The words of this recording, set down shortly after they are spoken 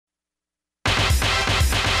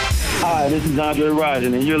Hi, this is Andre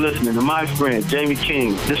Rison, and you're listening to my friend Jamie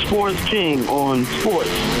King, the Sports King on Sports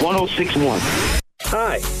 1061.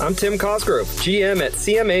 Hi, I'm Tim Cosgrove, GM at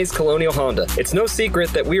CMA's Colonial Honda. It's no secret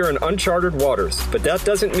that we are in uncharted waters, but that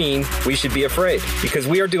doesn't mean we should be afraid, because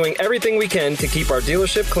we are doing everything we can to keep our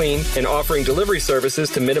dealership clean and offering delivery services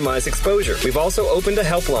to minimize exposure. We've also opened a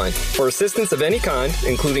helpline. For assistance of any kind,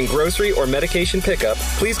 including grocery or medication pickup,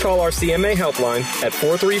 please call our CMA helpline at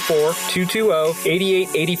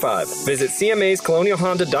 434-220-8885. Visit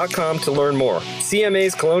cmascolonialhonda.com to learn more.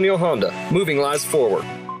 CMA's Colonial Honda, moving lives forward.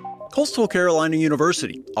 Coastal Carolina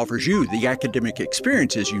University offers you the academic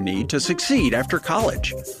experiences you need to succeed after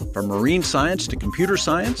college. From marine science to computer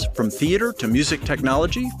science, from theater to music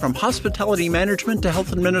technology, from hospitality management to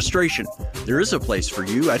health administration, there is a place for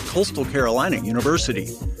you at Coastal Carolina University.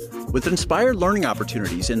 With inspired learning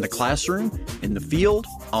opportunities in the classroom, in the field,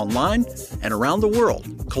 online, and around the world,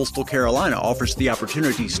 Coastal Carolina offers the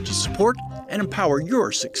opportunities to support and empower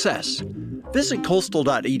your success. Visit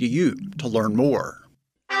coastal.edu to learn more.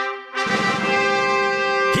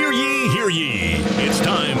 Hear ye. It's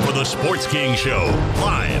time for the Sports King Show,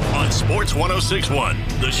 live on Sports 1061.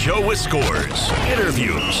 The show with scores,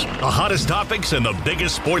 interviews, the hottest topics, and the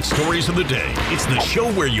biggest sports stories of the day. It's the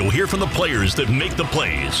show where you'll hear from the players that make the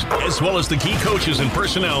plays, as well as the key coaches and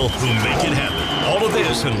personnel who make it happen. All of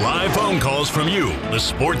this and live phone calls from you, the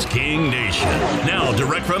Sports King Nation. Now,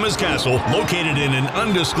 direct from his castle, located in an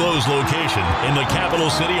undisclosed location in the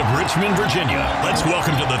capital city of Richmond, Virginia. Let's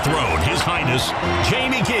welcome to the throne His Highness,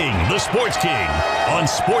 Jamie King, the Sports King, on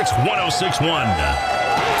Sports 1061.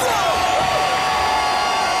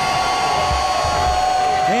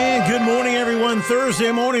 And good morning, everyone.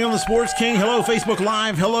 Thursday morning on the Sports King. Hello, Facebook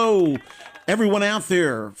Live. Hello, everyone out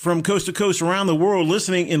there from coast to coast around the world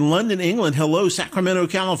listening in London, England. Hello, Sacramento,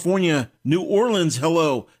 California, New Orleans.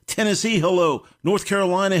 Hello, Tennessee. Hello, North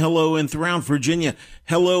Carolina. Hello, and throughout Virginia.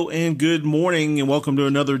 Hello, and good morning, and welcome to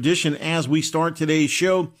another edition as we start today's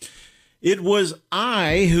show. It was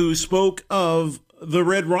I who spoke of the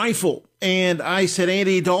Red Rifle, and I said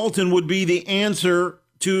Andy Dalton would be the answer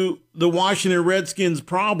to the Washington Redskins'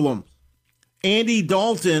 problem. Andy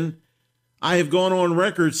Dalton, I have gone on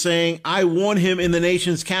record saying I want him in the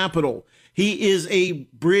nation's capital. He is a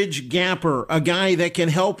bridge gapper, a guy that can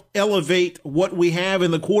help elevate what we have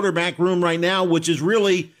in the quarterback room right now, which is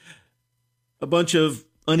really a bunch of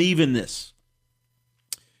unevenness.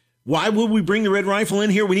 Why would we bring the Red Rifle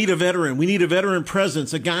in here? We need a veteran. We need a veteran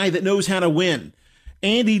presence, a guy that knows how to win.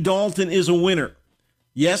 Andy Dalton is a winner.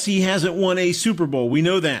 Yes, he hasn't won a Super Bowl. We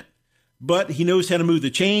know that. But he knows how to move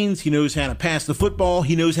the chains. He knows how to pass the football.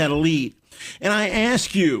 He knows how to lead. And I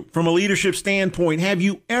ask you, from a leadership standpoint, have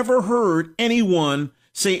you ever heard anyone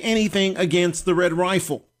say anything against the Red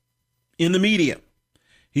Rifle in the media?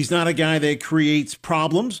 He's not a guy that creates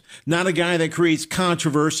problems, not a guy that creates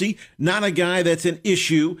controversy, not a guy that's an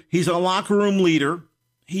issue. He's a locker room leader.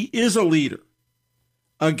 He is a leader,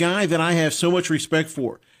 a guy that I have so much respect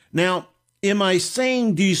for. Now, am I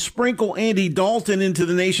saying do you sprinkle Andy Dalton into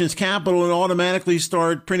the nation's capital and automatically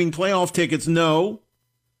start printing playoff tickets? No.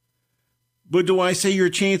 But do I say your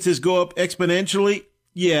chances go up exponentially?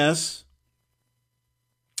 Yes.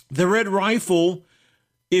 The Red Rifle,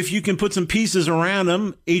 if you can put some pieces around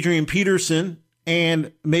him, Adrian Peterson,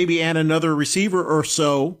 and maybe add another receiver or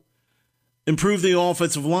so, improve the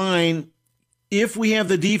offensive line, if we have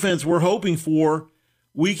the defense we're hoping for,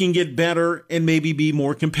 we can get better and maybe be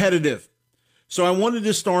more competitive. So I wanted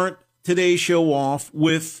to start today's show off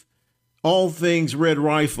with all things Red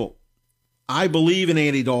Rifle. I believe in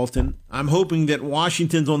Andy Dalton. I'm hoping that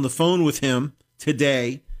Washington's on the phone with him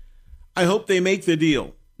today. I hope they make the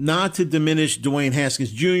deal. Not to diminish Dwayne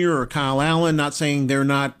Haskins Jr. or Kyle Allen, not saying they're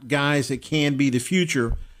not guys that can be the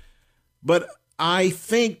future. But I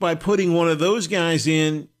think by putting one of those guys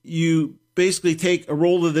in, you basically take a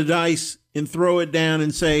roll of the dice and throw it down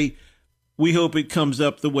and say, we hope it comes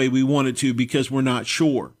up the way we want it to because we're not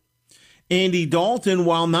sure. Andy Dalton,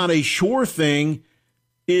 while not a sure thing,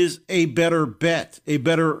 is a better bet, a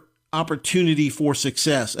better opportunity for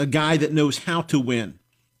success, a guy that knows how to win,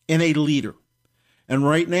 and a leader. And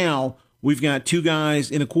right now, we've got two guys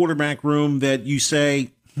in a quarterback room that you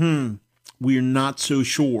say, we're not so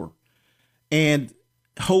sure. And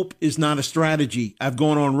hope is not a strategy. I've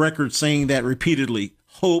gone on record saying that repeatedly.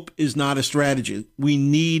 Hope is not a strategy. We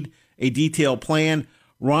need a detailed plan.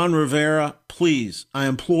 Ron Rivera, please, I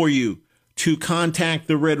implore you to contact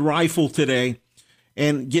the Red Rifle today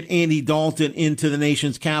and get Andy Dalton into the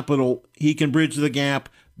nation's capital. He can bridge the gap.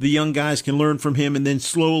 The young guys can learn from him and then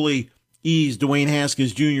slowly ease Dwayne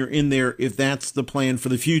Haskins Jr. in there if that's the plan for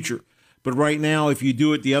the future. But right now, if you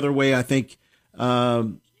do it the other way, I think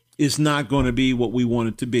is not going to be what we want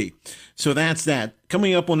it to be. So that's that.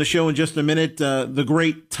 Coming up on the show in just a minute, the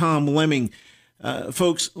great Tom Lemming.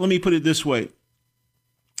 Folks, let me put it this way.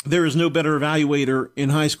 There is no better evaluator in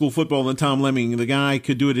high school football than Tom Lemming. The guy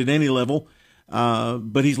could do it at any level,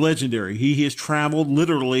 but he's legendary. He has traveled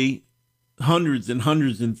literally hundreds and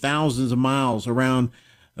hundreds and thousands of miles around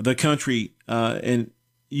the country. And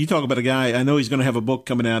you talk about a guy, I know he's going to have a book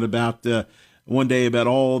coming out about one day about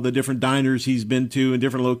all the different diners he's been to in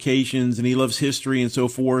different locations, and he loves history and so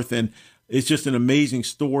forth. And it's just an amazing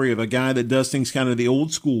story of a guy that does things kind of the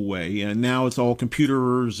old school way. And now it's all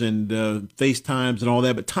computers and FaceTimes and all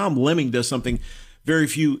that. But Tom Lemming does something very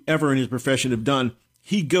few ever in his profession have done.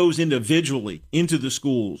 He goes individually into the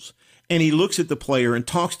schools, and he looks at the player and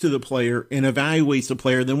talks to the player and evaluates the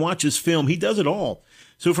player, then watches film. He does it all.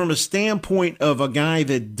 So from a standpoint of a guy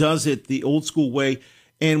that does it the old school way,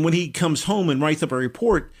 and when he comes home and writes up a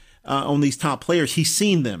report on these top players, he's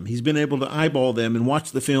seen them. He's been able to eyeball them and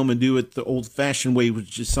watch the film and do it the old-fashioned way,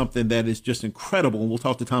 which is something that is just incredible. And we'll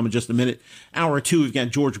talk to Tom in just a minute. Hour 2, we've got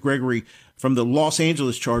George Gregory from the Los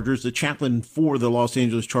Angeles Chargers, the chaplain for the Los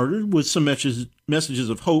Angeles Chargers, with some messages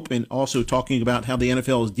of hope, and also talking about how the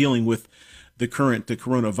NFL is dealing with the current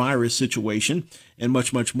coronavirus situation, and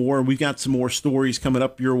much, much more. We've got some more stories coming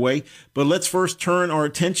up your way. But let's first turn our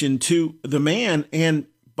attention to the man. And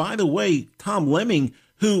by the way, Tom Lemming,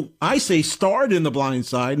 who I say starred in The Blind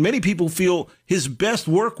Side. Many people feel his best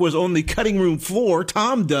work was on the cutting room floor.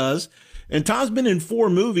 Tom does. And Tom's been in 4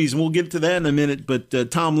 movies, and we'll get to that in a minute.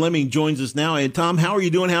 But Tom Lemming joins us now. And Tom, how are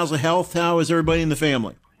you doing? How's the health? How is everybody in the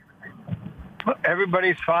family?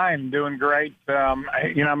 Everybody's fine, doing great.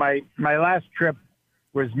 My last trip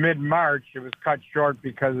was mid-March. It was cut short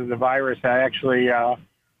because of the virus. I actually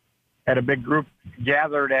had a big group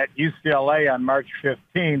gathered at UCLA on March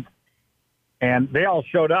 15th, and they all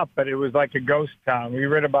showed up, but it was like a ghost town. We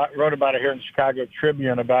wrote about it here in Chicago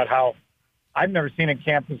Tribune about how I've never seen a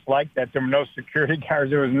campus like that. There were no security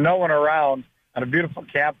guards. There was no one around on a beautiful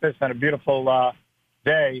campus on a beautiful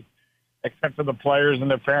day, except for the players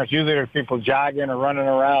and their parents. Usually there's people jogging or running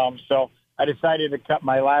around. So I decided to cut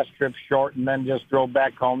my last trip short and then just drove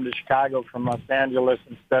back home to Chicago from Los Angeles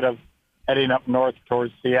instead of heading up north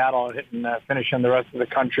towards Seattle and finishing the rest of the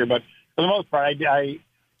country. But for the most part, I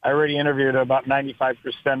already interviewed about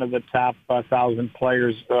 95% of the top 1,000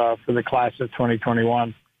 players for the class of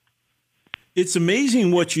 2021. It's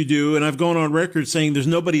amazing what you do, and I've gone on record saying there's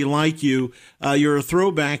nobody like you. You're a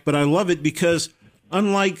throwback, but I love it because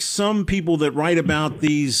unlike some people that write about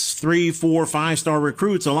these 3, 4, 5-star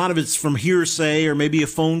recruits, a lot of it's from hearsay or maybe a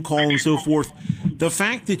phone call and so forth. The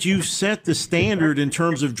fact that you set the standard in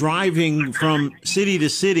terms of driving from city to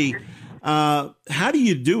city, how do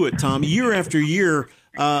you do it, Tom? Year after year,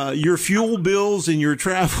 your fuel bills and your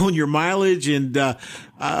travel and your mileage and,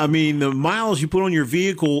 the miles you put on your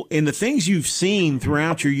vehicle and the things you've seen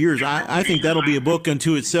throughout your years, I think that'll be a book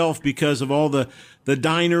unto itself because of all the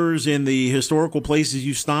diners and the historical places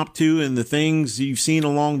you stopped to and the things you've seen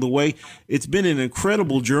along the way. It's been an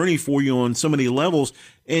incredible journey for you on so many levels.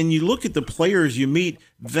 And you look at the players you meet,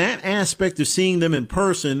 that aspect of seeing them in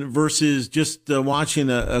person versus just watching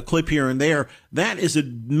a clip here and there, that is a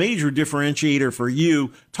major differentiator for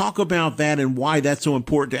you. Talk about that and why that's so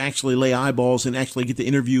important to actually lay eyeballs and actually get the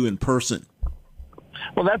interview in person.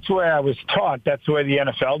 Well, that's the way I was taught. That's the way the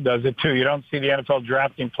NFL does it, too. You don't see the NFL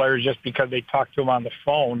drafting players just because they talk to them on the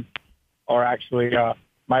phone or actually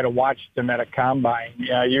might have watched them at a combine.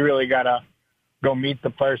 You really got to go meet the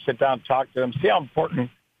players, sit down, talk to them, see how important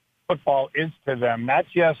football is to them. Not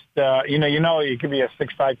just, you could be a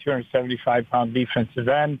 6'5", 275-pound defensive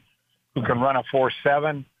end who can run a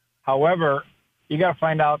 4.7. However, you got to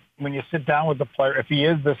find out when you sit down with the player if he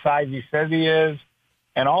is the size he says he is,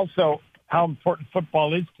 and also how important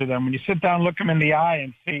football is to them. When you sit down, look them in the eye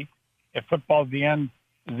and see if football is the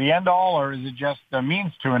end all, or is it just a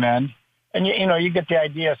means to an end? And you get the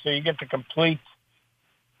idea. So you get the complete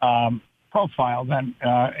profile. Then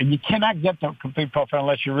and you cannot get the complete profile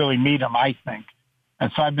unless you really meet them, I think. And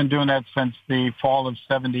so I've been doing that since the fall of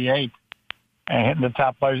 '78, and hitting the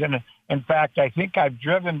top players. And in fact, I think I've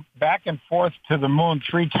driven back and forth to the moon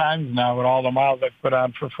 3 times now with all the miles I've put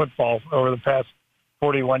on for football over the past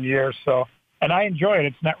 41 years. So, and I enjoy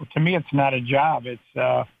it. To me, it's not a job. It's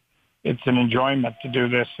an enjoyment to do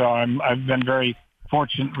this. So I've been very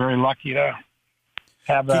fortunate, very lucky to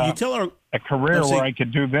have a career where I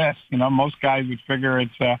could do this. Most guys would figure it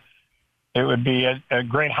would be a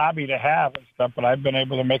great hobby to have and stuff, but I've been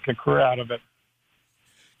able to make a career out of it.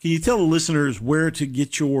 Can you tell the listeners where to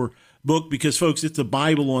get your book? Because, folks, it's a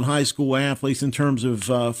Bible on high school athletes in terms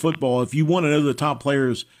of football. If you want to know the top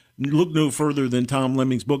players, look no further than Tom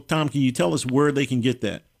Lemming's book. Tom, can you tell us where they can get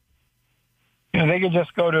that? They can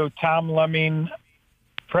just go to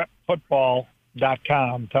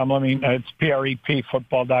TomLemmingPrepFootball.com. Tom Lemming, it's PREP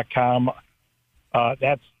football.com.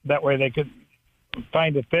 That way they could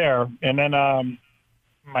find it there. And then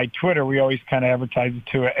my Twitter, we always kind of advertise it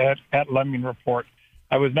too, at Lemming Report.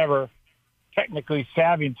 I was never technically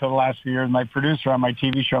savvy until the last few years. My producer on my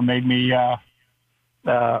TV show made me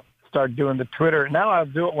start doing the Twitter. Now I'll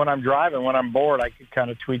do it when I'm driving. When I'm bored, I can kind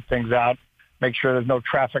of tweet things out, make sure there's no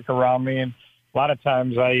traffic around me. And a lot of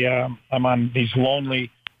times I'm on these lonely,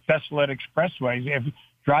 desolate expressways. If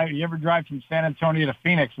you ever drive from San Antonio to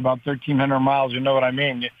Phoenix, about 1,300 miles, you know what I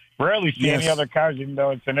mean. You rarely see any other cars, even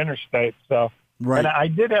though it's an interstate. So, right. And I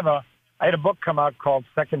had a book come out called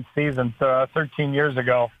Second Season 13 years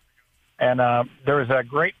ago. And there was a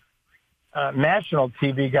great national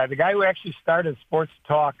TV guy, the guy who actually started sports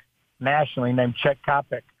talk nationally, named Chet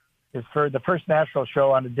Kopic. The first national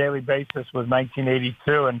show on a daily basis was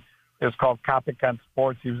 1982, and it was called Kopic on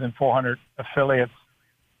Sports. He was in 400 affiliates.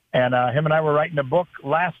 And him and I were writing a book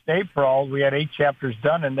last April. We had 8 chapters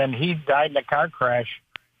done, and then he died in a car crash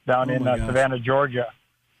down in Savannah, Georgia.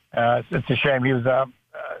 It's a shame. He was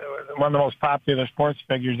one of the most popular sports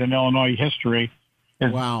figures in Illinois history.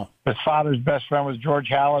 His father's best friend was George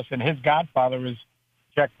Halas, and his godfather was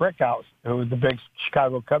Jack Brickhouse, who was the big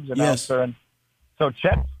Chicago Cubs announcer. Yes. And so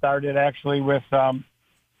Chet started actually with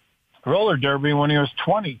roller derby when he was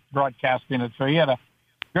 20, broadcasting it. So he had a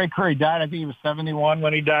great career. He died, I think he was 71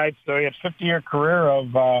 when he died. So he had a 50-year career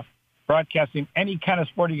of broadcasting any kind of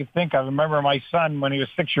sport you could think of. I remember my son, when he was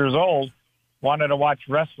 6 years old, wanted to watch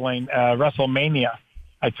wrestling, WrestleMania.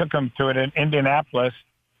 I took him to it in Indianapolis.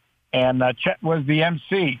 And Chet was the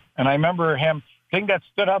MC. And I remember him, the thing that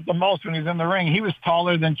stood out the most when he was in the ring, he was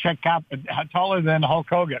taller than taller than Hulk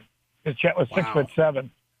Hogan. Because Chet was 6'7".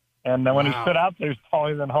 And when he stood out there, he was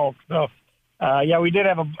taller than Hulk. So, we did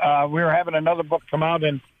have we were having another book come out,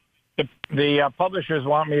 and the publishers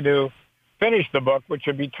want me to finish the book, which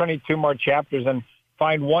would be 22 more chapters, and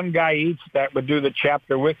find one guy each that would do the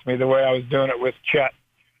chapter with me the way I was doing it with Chet.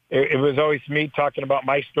 It was always me talking about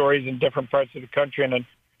my stories in different parts of the country, and then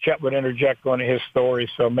Chet would interject one of his stories.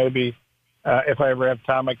 So maybe if I ever have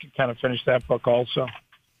time, I could kind of finish that book also.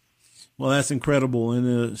 Well, that's incredible,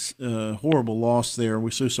 and a horrible loss there. We're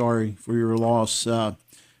so sorry for your loss of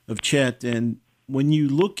Chet. And when you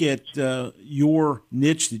look at your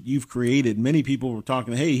niche that you've created, many people were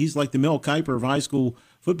talking, hey, he's like the Mel Kiper of high school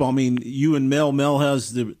football. I mean, you and Mel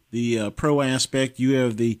has the pro aspect. You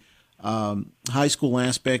have the high school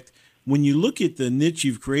aspect. When you look at the niche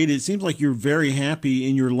you've created, it seems like you're very happy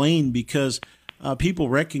in your lane because people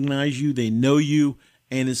recognize you, they know you,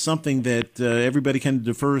 and it's something that everybody kind of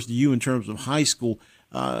defers to you in terms of high school.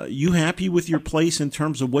 You happy with your place in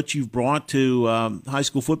terms of what you've brought to high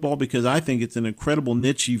school football? Because I think it's an incredible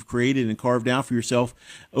niche you've created and carved out for yourself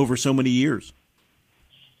over so many years.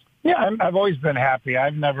 Yeah, I've always been happy.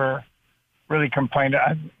 I've never really complained.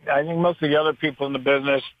 I think most of the other people in the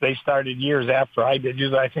business, they started years after I did.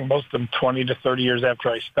 Usually I think most of them 20 to 30 years after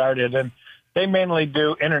I started. And they mainly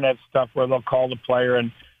do internet stuff where they'll call the player.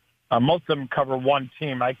 And most of them cover one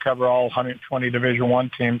team. I cover all 120 Division I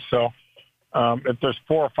teams. So if there's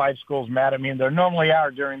 4 or 5 schools mad at me, and there normally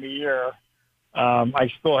are during the year,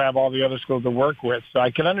 I still have all the other schools to work with. So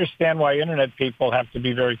I can understand why internet people have to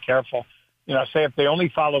be very careful. You know, say if they only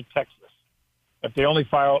follow Texas, if they only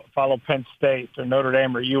follow Penn State or Notre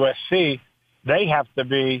Dame or USC, they have to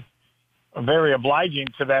be very obliging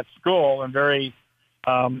to that school and very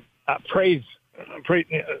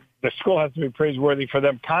the school has to be praiseworthy for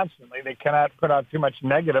them constantly. They cannot put out too much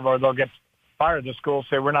negative or they'll get fired. The school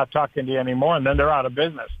say, we're not talking to you anymore, and then they're out of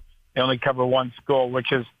business. They only cover one school,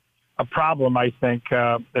 which is a problem, I think,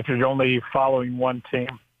 if you're only following one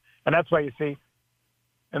team. And that's why you see,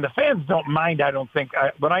 and the fans don't mind, I don't think.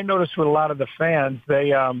 But I notice with a lot of the fans,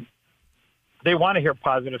 they want to hear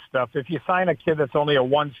positive stuff. If you sign a kid that's only a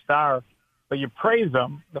 1-star, but you praise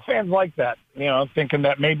them, the fans like that, you know, thinking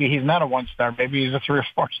that maybe he's not a 1-star, maybe he's a 3 or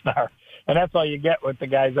 4-star. And that's all you get with the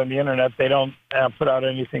guys on the internet. They don't put out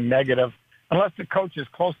anything negative. Unless the coach is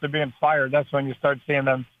close to being fired, that's when you start seeing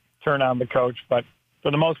them turn on the coach. But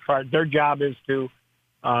for the most part, their job is to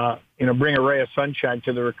bring a ray of sunshine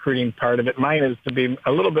to the recruiting part of it. Mine is to be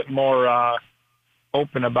a little bit more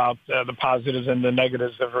open about the positives and the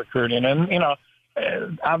negatives of recruiting. And, you know,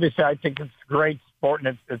 obviously I think it's great sport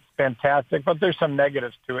and it's fantastic, but there's some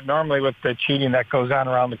negatives to it, normally with the cheating that goes on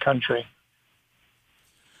around the country.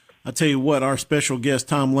 I'll tell you what, our special guest,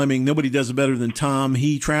 Tom Lemming, nobody does it better than Tom.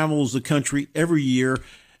 He travels the country every year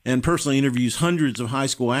and personally interviews hundreds of high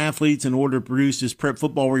school athletes in order to produce his Prep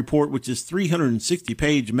Football Report, which is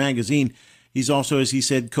 360-page magazine. He's also, as he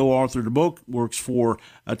said, co-authored a book, works for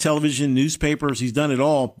television, newspapers. He's done it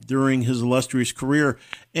all during his illustrious career.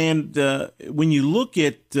 And when you look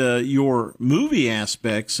at your movie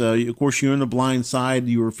aspects, of course, you're in The Blind Side.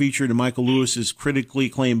 You were featured in Michael Lewis's critically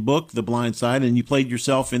acclaimed book, The Blind Side, and you played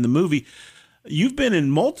yourself in the movie. You've been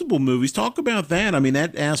in multiple movies. Talk about that. I mean,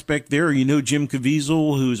 that aspect there. You know Jim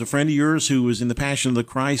Caviezel, who's a friend of yours, who was in The Passion of the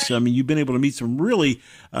Christ. I mean, you've been able to meet some really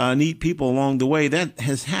neat people along the way. That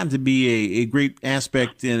has had to be a great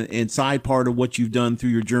aspect and side part of what you've done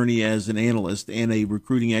through your journey as an analyst and a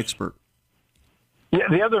recruiting expert. Yeah,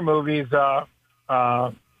 the other movies, The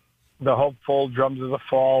Hopeful, Drums of the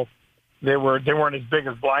Fall, they weren't as big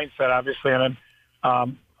as Blindside, obviously, and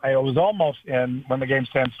then I was almost in When the Game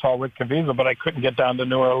Stands Tall with Caviezel, but I couldn't get down to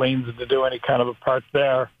New Orleans to do any kind of a part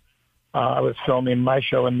there. I was filming my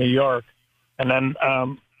show in New York. And then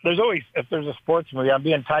there's always, if there's a sports movie, I'm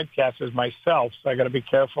being typecast as myself, so I got to be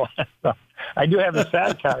careful. So I do have a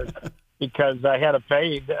SAG card because I had to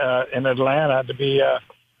pay in Atlanta to be,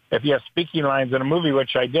 if you have speaking lines in a movie,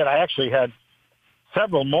 which I did. I actually had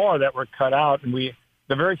several more that were cut out. And the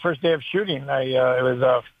very first day of shooting, it was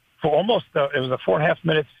a 4.5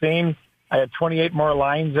 minute scene. I had 28 more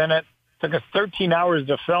lines in it. Took us 13 hours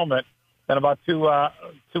to film it. Then about 2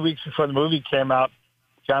 weeks before the movie came out,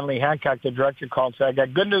 John Lee Hancock, the director, called and said, "I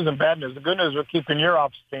got good news and bad news. The good news, we're keeping your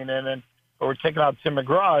off scene in, but we're taking out Tim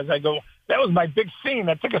McGraw." As I go, that was my big scene.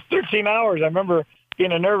 That took us 13 hours. I remember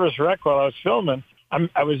being a nervous wreck while I was filming.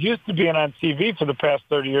 I was used to being on TV for the past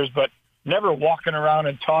 30 years, but never walking around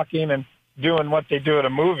and talking and doing what they do at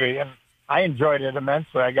a movie. And I enjoyed it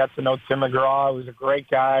immensely. I got to know Tim McGraw, who was a great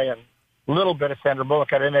guy, and a little bit of Sandra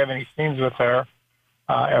Bullock. I didn't have any scenes with her,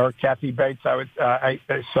 or Kathy Bates. I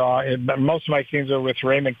saw most of my scenes were with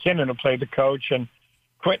Ray McKinnon, who played the coach, and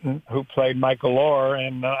Quentin, who played Michael Orr,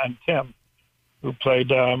 and Tim, who played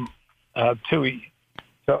Toohey,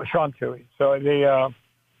 so Sean Toohey. So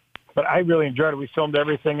but I really enjoyed it. We filmed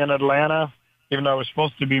everything in Atlanta, even though it was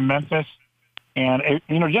supposed to be Memphis, and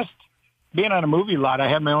just being on a movie lot, I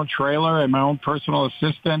had my own trailer and my own personal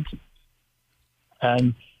assistant,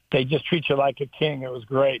 and they just treat you like a king. It was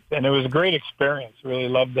great, and it was a great experience. Really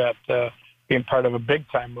loved that, being part of a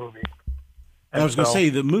big-time movie. And I was going to say,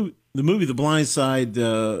 the movie The Blind Side,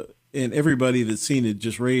 and everybody that's seen it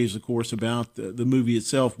just raves, of course, about the movie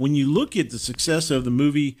itself. When you look at the success of the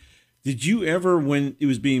movie, did you ever, when it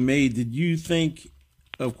was being made, did you think,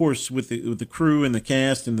 of course, with the crew and the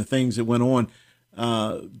cast and the things that went on,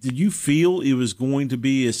 did you feel it was going to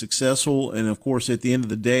be as successful? And of course, at the end of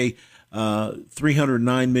the day,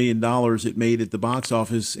 $309 million it made at the box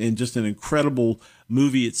office, and just an incredible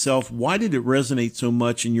movie itself. Why did it resonate so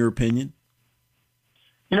much, in your opinion?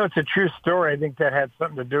 It's a true story. I think that had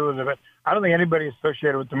something to do with it. But I don't think anybody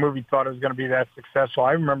associated with the movie thought it was going to be that successful.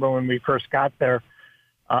 I remember when we first got there,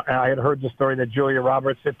 I had heard the story that Julia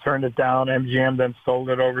Roberts had turned it down. MGM then sold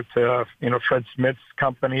it over to, Fred Smith's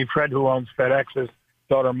company. Fred, who owns FedEx's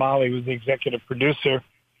daughter, Molly, was the executive producer.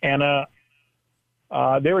 And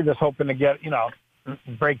they were just hoping to get,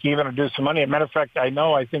 break even or do some money. As a matter of fact, I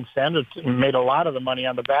think Sandra made a lot of the money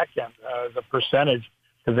on the back end as a percentage,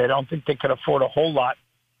 because they don't think they could afford a whole lot,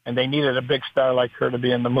 and they needed a big star like her to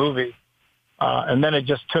be in the movie. And then it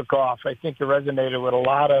just took off. I think it resonated with a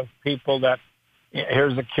lot of people that,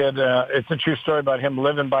 here's a kid. It's a true story about him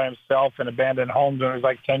living by himself in abandoned homes when he was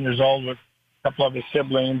like 10 years old with a couple of his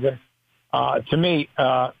siblings. And to me,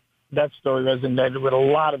 that story resonated with a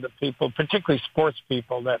lot of the people, particularly sports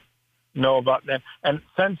people that know about that. And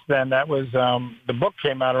since then, that was the book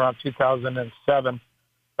came out around 2007.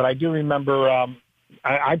 But I do remember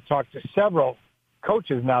I've talked to several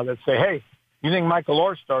coaches now that say, "Hey, you think Michael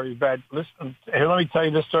Orr's story is bad? Listen, here, let me tell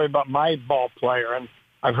you this story about my ball player." And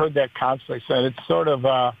I've heard that constantly. So it's sort of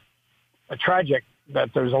a tragic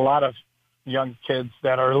that there's a lot of young kids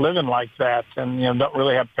that are living like that and, don't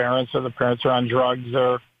really have parents, or the parents are on drugs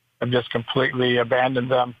or have just completely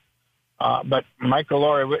abandoned them. But Michael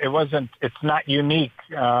Orr, it's not unique,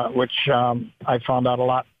 which I found out a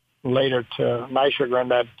lot later to my chagrin,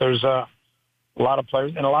 that there's a lot of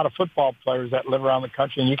players and a lot of football players that live around the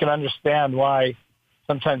country. And you can understand why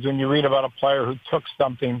sometimes when you read about a player who took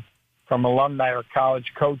something from alumni or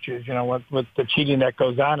college coaches, with the cheating that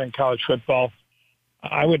goes on in college football,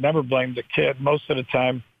 I would never blame the kid. Most of the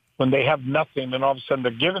time, when they have nothing and all of a sudden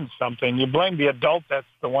they're given something, you blame the adult that's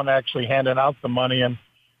the one actually handing out the money and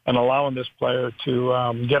allowing this player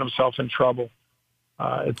to get himself in trouble.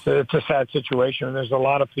 It's a sad situation. There's a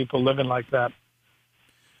lot of people living like that.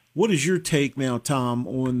 What is your take now, Tom,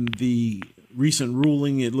 on the recent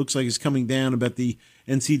ruling. It looks like it's coming down about the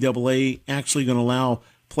NCAA actually going to allow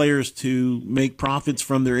players to make profits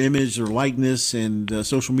from their image or likeness and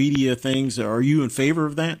social media things. Are you in favor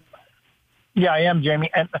of that? Yeah, I am, Jamie.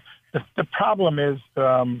 And the problem is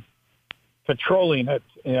patrolling it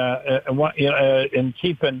and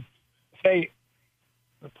keeping, say,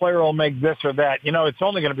 the player will make this or that. It's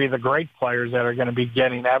only going to be the great players that are going to be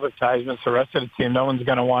getting advertisements. The rest of the team, no one's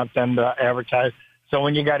going to want them to advertise. So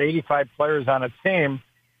when you got 85 players on a team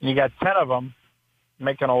and you got 10 of them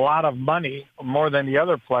making a lot of money, more than the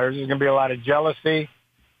other players, there's going to be a lot of jealousy,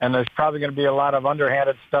 and there's probably going to be a lot of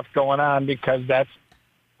underhanded stuff going on because that's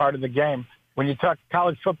part of the game. When you talk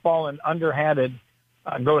college football and underhanded,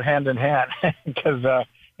 go hand in hand because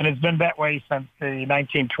and it's been that way since the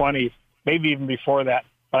 1920s, maybe even before that.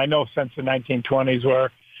 But I know since the 1920s where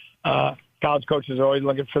college coaches are always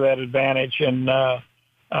looking for that advantage, and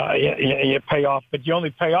you pay off, but you only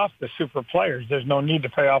pay off the super players. There's no need to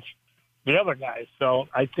pay off the other guys. So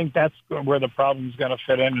I think that's where the problem is going to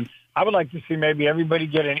fit in. And I would like to see maybe everybody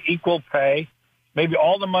get an equal pay, maybe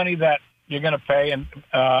all the money that you're going to pay, and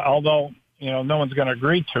although no one's going to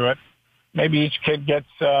agree to it, maybe each kid gets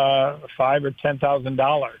 $5,000 or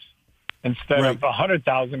 $10,000 instead of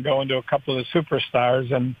 $100,000 going to a couple of the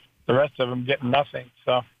superstars and the rest of them getting nothing.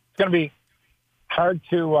 So it's going to be hard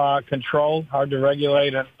to control, hard to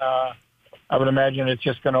regulate, and I would imagine it's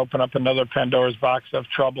just going to open up another Pandora's box of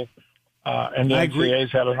trouble. And the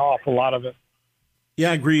NCAA's had an awful lot of it.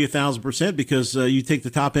 Yeah, I agree 1,000% because you take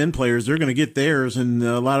the top end players, they're going to get theirs, and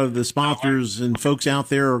a lot of the sponsors and folks out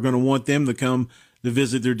there are going to want them to come to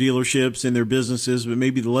visit their dealerships and their businesses, but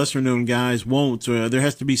maybe the lesser known guys won't. So there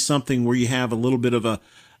has to be something where you have a little bit of a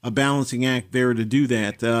balancing act there to do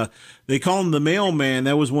that. They call him the mailman.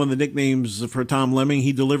 That was one of the nicknames for Tom Lemming.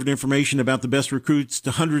 He delivered information about the best recruits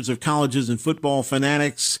to hundreds of colleges and football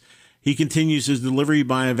fanatics. He continues his delivery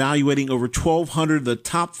by evaluating over 1,200 of the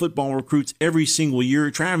top football recruits every single year.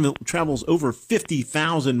 He travels over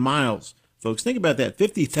 50,000 miles. Folks, think about that,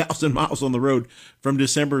 50,000 miles on the road from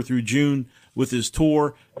December through June with his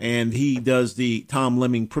tour, and he does the Tom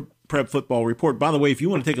Lemming Prep Football Report. By the way, if you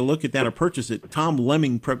want to take a look at that or purchase it,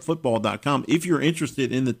 TomLemmingPrepFootball.com. If you're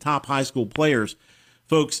interested in the top high school players,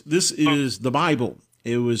 folks, this is the Bible.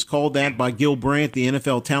 It was called that by Gil Brandt, the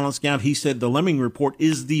NFL talent scout. He said the Lemming Report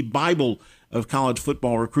is the Bible of college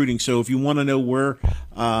football recruiting. So if you want to know where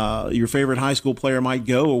your favorite high school player might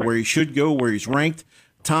go or where he should go, where he's ranked,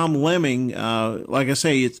 Tom Lemming, like I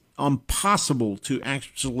say, it's impossible to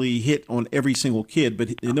actually hit on every single kid, but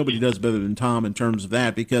nobody does better than Tom in terms of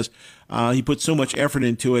that because he puts so much effort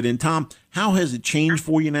into it. And Tom, how has it changed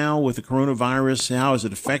for you now with the coronavirus? How has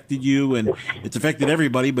it affected you? And it's affected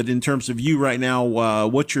everybody, but in terms of you right now,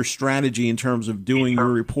 what's your strategy in terms of doing your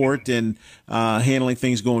report and handling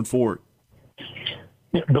things going forward?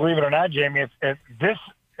 Believe it or not, Jamie,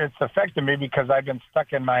 it's affected me because I've been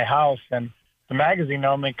stuck in my house, and the magazine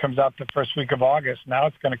normally comes out the first week of August. Now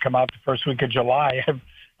it's going to come out the first week of July.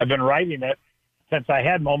 I've been writing it since I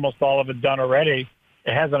had almost all of it done already.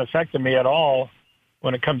 It hasn't affected me at all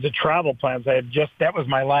when it comes to travel plans. That was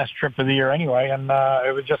my last trip of the year anyway, and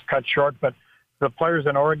it was just cut short. But the players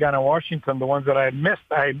in Oregon and Washington, the ones that I had missed,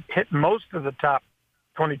 I hit most of the top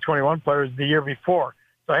 2021 players the year before.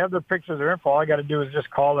 So I have their pictures, their info. All I got to do is just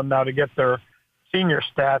call them now to get their junior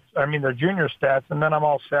stats, and then I'm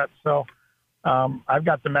all set. So I've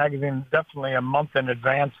got the magazine definitely a month in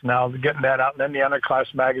advance now, getting that out. And then the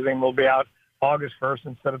underclass magazine will be out August 1st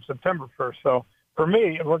instead of September 1st. So for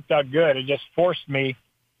me, it worked out good. It just forced me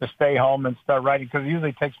to stay home and start writing because it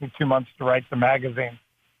usually takes me 2 months to write the magazine.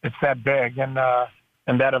 It's that big. And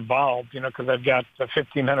that evolved, because I've got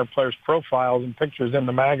 1,500 players' profiles and pictures in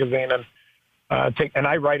the magazine. And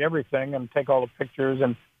I write everything and take all the pictures.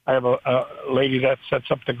 And I have a lady that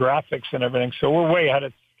sets up the graphics and everything. So we're way ahead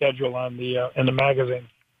of schedule on in the magazine.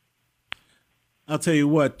 I'll tell you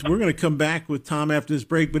what, we're going to come back with Tom after this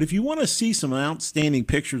break, but if you want to see some outstanding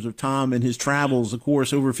pictures of Tom and his travels, of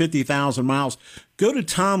course, over 50,000 miles, go to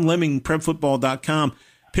TomLemmingPrepFootball.com.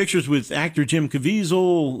 Pictures with actor Jim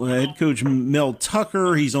Caviezel, head coach Mel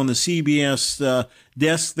Tucker. He's on the CBS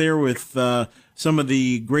desk there with some of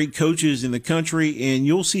the great coaches in the country, and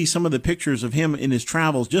you'll see some of the pictures of him in his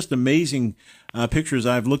travels. Just amazing pictures.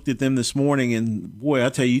 I've looked at them this morning, and boy, I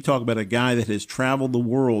tell you, you talk about a guy that has traveled the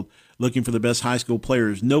world looking for the best high school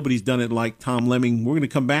players. Nobody's done it like Tom Lemming. We're going to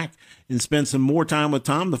come back and spend some more time with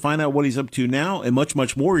Tom to find out what he's up to now and much,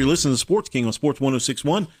 much more. You're listening to Sports King on Sports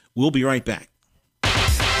 106.1. We'll be right back.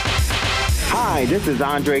 Hi, this is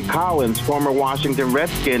Andre Collins, former Washington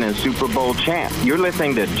Redskin and Super Bowl champ. You're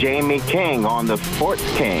listening to Jamie King on the Sports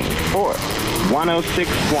King, Sports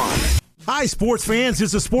 106.1. Hi, sports fans.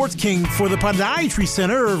 It's the Sports King for the Podiatry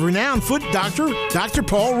Center of renowned foot doctor, Dr.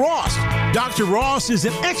 Paul Ross. Dr. Ross is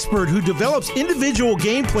an expert who develops individual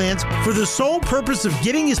game plans for the sole purpose of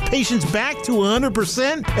getting his patients back to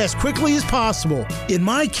 100% as quickly as possible. In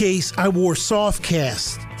my case, I wore soft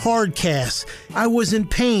casts, hard casts. I was in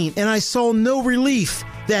pain and I saw no relief.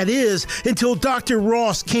 That is, until Dr.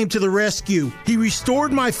 Ross came to the rescue. He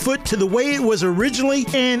restored my foot to the way it was originally,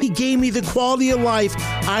 and he gave me the quality of life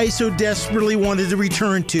I so desperately wanted to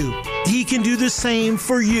return to. He can do the same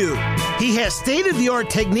for you. He has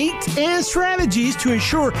state-of-the-art techniques and strategies to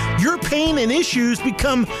ensure your pain and issues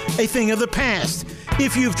become a thing of the past.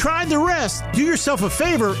 If you've tried the rest, do yourself a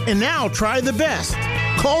favor and now try the best.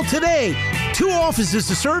 Call today. 2 offices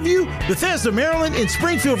to serve you, Bethesda, Maryland, and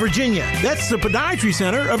Springfield, Virginia. That's the Podiatry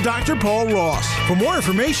Center of Dr. Paul Ross. For more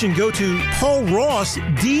information, go to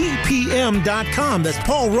paulrossdpm.com. That's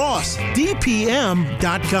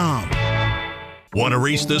paulrossdpm.com. Want to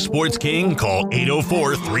reach the Sports King? Call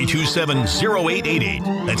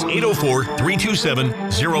 804-327-0888. That's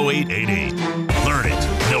 804-327-0888. Learn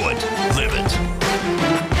it, know it, live it.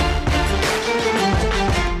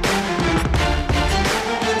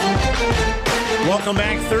 Welcome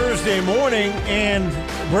back Thursday morning, and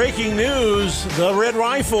breaking news, the Red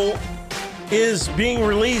Rifle is being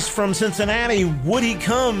released from Cincinnati. Would he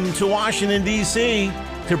come to Washington, D.C.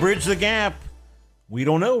 to bridge the gap? We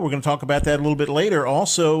don't know. We're going to talk about that a little bit later.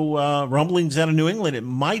 Also, rumblings out of New England. It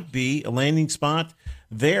might be a landing spot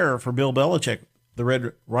there for Bill Belichick, the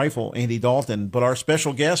Red Rifle, Andy Dalton. But our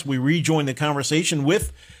special guest, we rejoin the conversation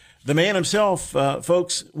with the man himself.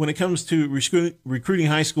 Folks, when it comes to recruiting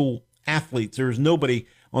high school athletes, there's nobody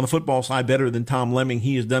on the football side better than Tom Lemming.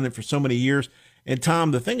 He has done it for so many years. And Tom,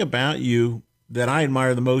 the thing about you that I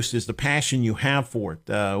admire the most is the passion you have for it.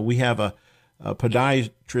 We have a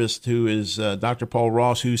podiatrist who is Dr. Paul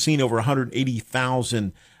Ross, who's seen over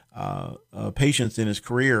 180,000 patients in his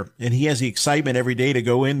career, and he has the excitement every day to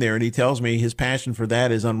go in there, and he tells me his passion for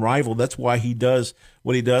that is unrivaled. That's why he does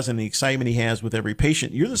what he does and the excitement he has with every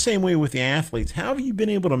patient. You're the same way with the athletes. How have you been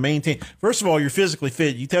able to maintain? First of all, you're physically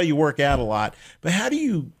fit. You tell you work out a lot, but how do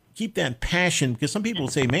you keep that passion? Because some people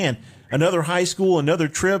say, man, another high school, another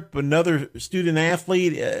trip, another student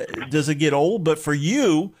athlete, does it get old? But for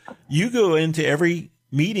you, you go into every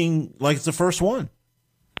meeting like it's the first one.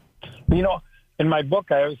 You know, in my book,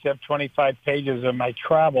 I always have 25 pages of my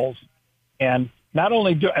travels. And not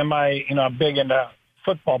only am I, big into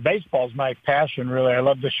football, baseball is my passion, really. I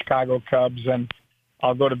love the Chicago Cubs, and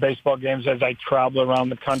I'll go to baseball games as I travel around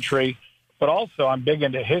the country. But also, I'm big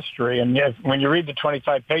into history. And when you read the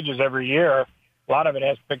 25 pages every year, a lot of it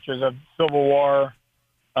has pictures of Civil War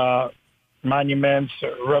monuments,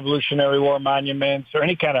 Revolutionary War monuments, or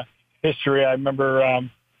any kind of history. I remember a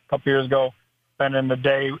couple years ago, spending the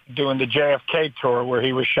day doing the JFK tour where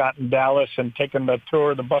he was shot in Dallas and taking the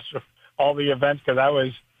tour, the bus, all the events, because I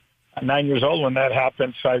was 9 years old when that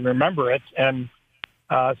happened, so I remember it. And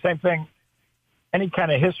same thing, any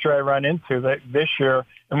kind of history I run into this year.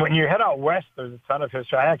 And when you head out west, there's a ton of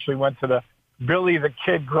history. I actually went to the Billy the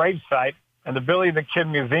Kid gravesite and the Billy the Kid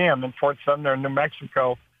Museum in Fort Sumner, New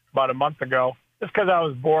Mexico, about a month ago, just because I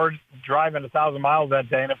was bored driving 1,000 miles that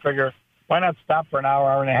day, and I figured, why not stop for an hour,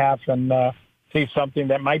 hour and a half, and see something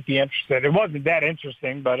that might be interesting. It wasn't that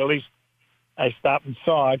interesting, but at least I stopped and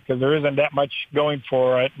saw it because there isn't that much going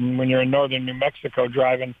for it. And when you're in northern New Mexico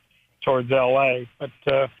driving towards L.A., but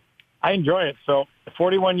I enjoy it. So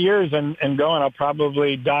 41 years and going, I'll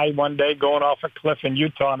probably die one day going off a cliff in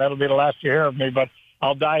Utah, and that'll be the last you hear of me, but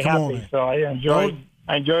I'll die happy. So I enjoy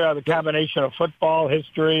the combination of football,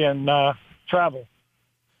 history, and travel.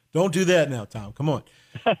 Don't do that now, Tom. Come on.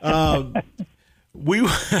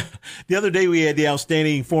 The other day we had the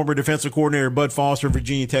outstanding former defensive coordinator Bud Foster,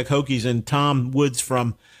 Virginia Tech Hokies, and Tom Woods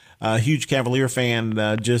from a huge Cavalier fan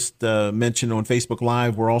just mentioned on Facebook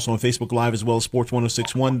Live. We're also on Facebook Live as well as Sports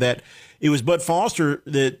 1061 that it was Bud Foster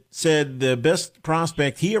that said the best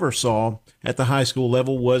prospect he ever saw at the high school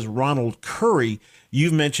level was Ronald Curry.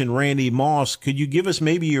 You've mentioned Randy Moss. Could you give us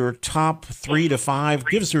maybe your top 3 to 5?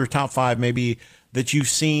 Give us your top 5 maybe that you've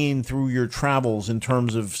seen through your travels in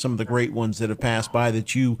terms of some of the great ones that have passed by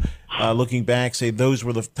that you, looking back, say those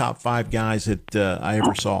were the top 5 guys that I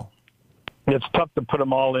ever saw? It's tough to put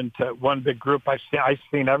them all into one big group. I've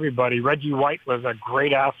seen everybody. Reggie White was a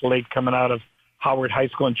great athlete coming out of Howard High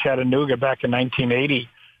School in Chattanooga back in 1980.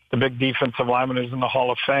 The big defensive lineman is in the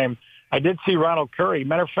Hall of Fame. I did see Ronald Curry.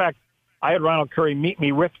 Matter of fact, I had Ronald Curry meet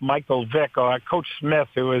me with Michael Vick, Coach Smith,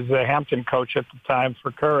 who was the Hampton coach at the time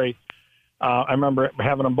for Curry. I remember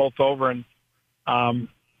having them both over, and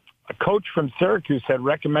a coach from Syracuse had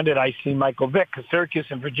recommended I see Michael Vick because Syracuse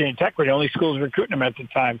and Virginia Tech were the only schools recruiting him at the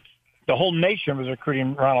time. The whole nation was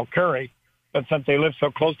recruiting Ronald Curry, but since they lived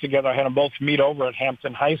so close together, I had them both meet over at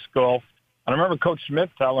Hampton High School. And I remember Coach Smith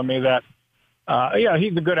telling me that,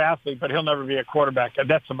 he's a good athlete, but he'll never be a quarterback. And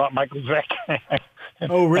that's about Michael Vick.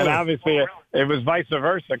 Oh, really? And obviously it was vice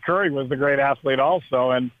versa. Curry was the great athlete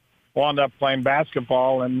also and wound up playing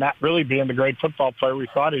basketball and not really being the great football player we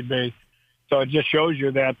thought he'd be. So it just shows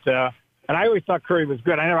you that, and I always thought Curry was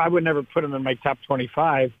good. I would never put him in my top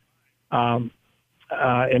 25. And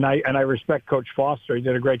I respect Coach Foster. He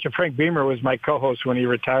did a great job. Frank Beamer was my co-host when he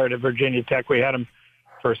retired at Virginia Tech. We had him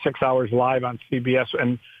for 6 hours live on CBS,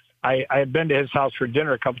 and I had been to his house for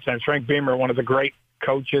dinner a couple times. Frank Beamer, one of the great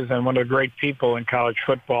coaches and one of the great people in college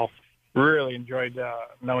football. Really enjoyed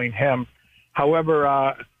knowing him. However,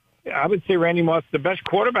 I would say Randy Moss, the best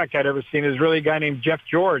quarterback I'd ever seen is really a guy named Jeff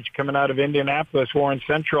George coming out of Indianapolis, Warren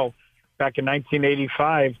Central, back in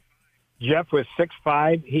 1985. Jeff was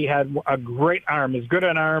 6'5". He had a great arm, as good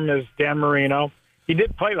an arm as Dan Marino. He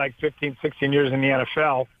did play like 15, 16 years in the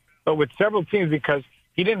NFL, but with several teams because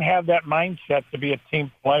he didn't have that mindset to be a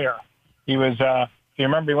team player. He was, if you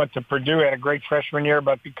remember, he went to Purdue, had a great freshman year,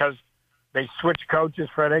 but because they switched coaches,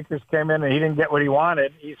 Fred Akers came in and he didn't get what he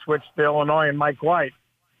wanted, he switched to Illinois and Mike White.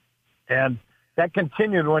 And that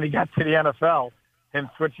continued when he got to the NFL, him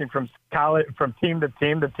switching from college, from team to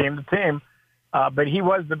team to team to team. But he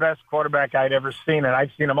was the best quarterback I'd ever seen, and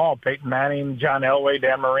I've seen them all: Peyton Manning, John Elway,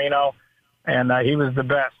 Dan Marino, and he was the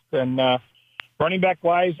best. And running back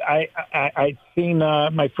wise, I'd seen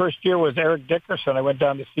my first year was Eric Dickerson. I went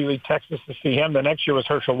down to Sealy, Texas to see him. The next year was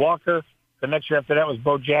Herschel Walker. The next year after that was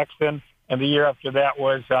Bo Jackson, and the year after that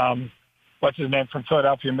was what's his name from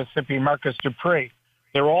Philadelphia, Mississippi, Marcus Dupree.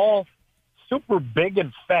 They were all super big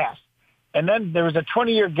and fast. And then there was a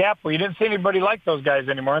 20-year gap where you didn't see anybody like those guys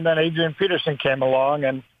anymore. And then Adrian Peterson came along,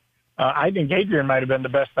 and I think Adrian might have been the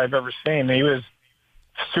best I've ever seen. He was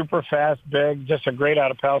super fast, big, just a great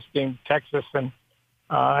out of Palestine, Texas. And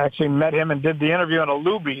I actually met him and did the interview in a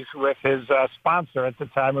Luby's with his sponsor at the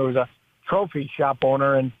time. It was a trophy shop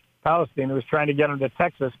owner in Palestine who was trying to get him to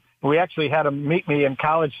Texas. We actually had him meet me in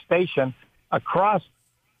College Station across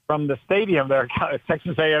from the stadium there,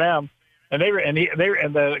 Texas A&M. And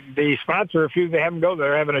the sponsor refused to have him go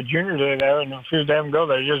there. They're having a junior day there and refused to have him go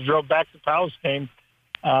there. He just drove back to Palestine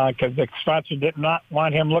because the sponsor did not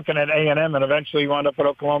want him looking at A&M, and eventually he wound up at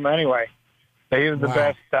Oklahoma anyway. So he was the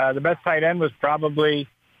best. The best tight end was probably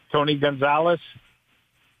Tony Gonzalez.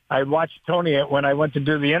 I watched Tony when I went to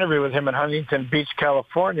do the interview with him in Huntington Beach,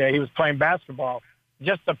 California. He was playing basketball,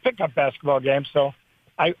 just a pickup basketball game. So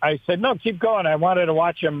I said, no, keep going. I wanted to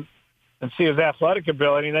watch him and see his athletic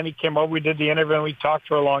ability. And then he came over, we did the interview, and we talked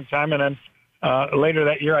for a long time. And then later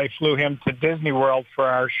that year, I flew him to Disney World for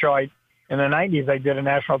our show. In the 90s, I did a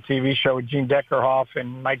national TV show with Gene Deckerhoff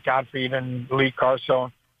and Mike Gottfried and Lee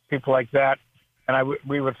Carso, people like that. And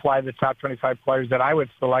we would fly the top 25 players that I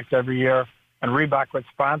would select every year, and Reebok would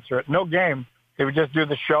sponsor it. No game. They would just do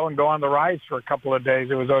the show and go on the rides for a couple of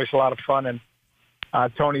days. It was always a lot of fun.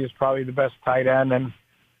 And Tony is probably the best tight end and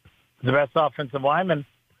the best offensive lineman.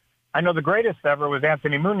 I know the greatest ever was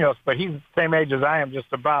Anthony Munoz, but he's the same age as I am, just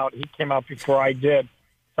about. He came out before I did.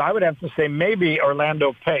 So I would have to say maybe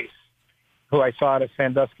Orlando Pace, who I saw at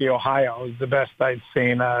Sandusky, Ohio, is the best I'd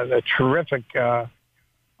seen. A terrific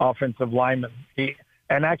offensive lineman. He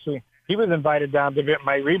was invited down to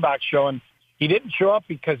my Reebok show, and he didn't show up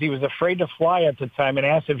because he was afraid to fly at the time and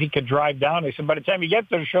asked if he could drive down. They said, by the time you get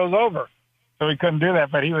there, the show's over. So he couldn't do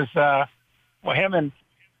that. But he was, him and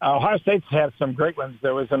Ohio State's had some great ones.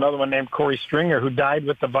 There was another one named Corey Stringer who died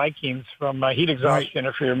with the Vikings from heat exhaustion,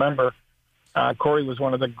 if you remember. Corey was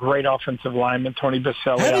one of the great offensive linemen. Tony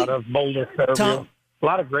Baselli out of Boulder, Fairview. A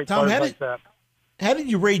lot of great players like that. How did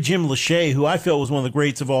you rate Jim Lachey, who I feel was one of the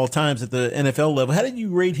greats of all times at the NFL level? How did you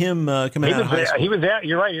rate him coming out of high school?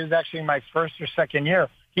 You're right. He was actually my first or second year.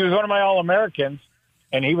 He was one of my All-Americans,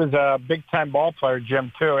 and he was a big-time ball player,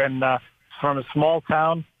 Jim, too, and from a small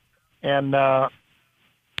town. And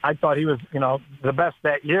I thought he was, the best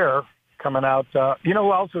that year coming out.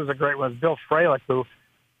 Who else was a great one? Bill Fralick, who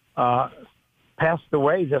passed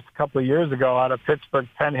away just a couple of years ago out of Pittsburgh,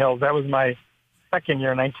 Penn Hills. That was my second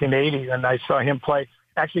year in 1980, and I saw him play.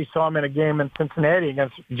 Actually saw him in a game in Cincinnati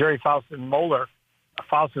against Jerry Faust and Moeller.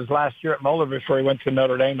 Faust's last year at Moeller before he went to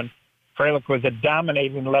Notre Dame, and Fralick was a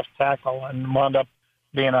dominating left tackle and wound up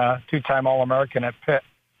being a two-time All-American at Pitt.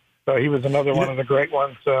 So he was another one of the great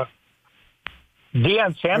ones.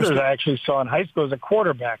 Deion Sanders I actually saw in high school as a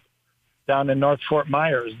quarterback down in North Fort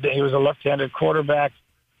Myers. He was a left-handed quarterback.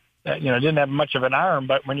 didn't have much of an arm,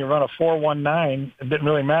 but when you run a 4.19, it didn't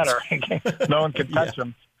really matter. No one could touch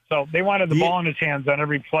him. So they wanted the ball in his hands on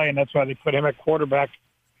every play, and that's why they put him at quarterback.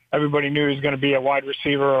 Everybody knew he was going to be a wide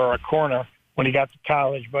receiver or a corner when he got to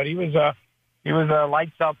college, but he was a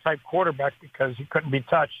lights-out type quarterback because he couldn't be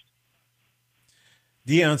touched.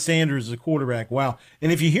 Deion Sanders is a quarterback. Wow.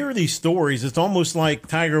 And if you hear these stories, it's almost like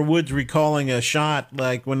Tiger Woods recalling a shot,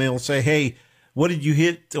 like when they'll say, hey, what did you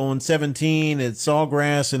hit on 17 at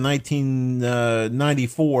Sawgrass in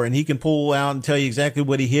 1994? And he can pull out and tell you exactly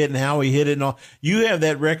what he hit and how he hit it and all. You have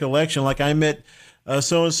that recollection, like I met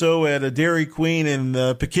so-and-so at a Dairy Queen in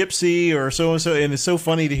Poughkeepsie or so-and-so. And it's so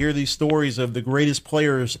funny to hear these stories of the greatest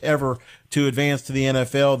players ever to advance to the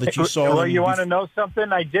NFL that you saw. Well, you want to know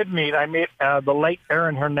something? I met the late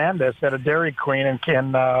Aaron Hernandez at a Dairy Queen in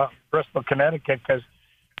Bristol, Connecticut, because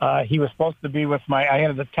he was supposed to be with I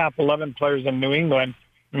had the top 11 players in New England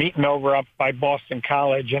meeting over up by Boston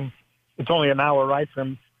College, and it's only an hour ride from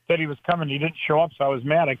him. Said he was coming. He didn't show up, so I was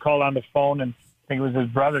mad. I called on the phone, and I think it was his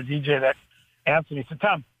brother, DJ, that answered. He said,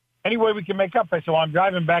 Tom, any way we can make up? I said, well, I'm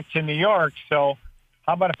driving back to New York, so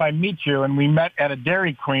how about if I meet you? And we met at a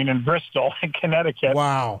Dairy Queen in Bristol, in Connecticut.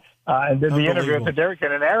 Wow. And did the interview at the Dairy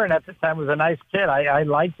Queen. And Aaron at the time was a nice kid. I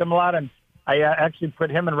liked him a lot, and I actually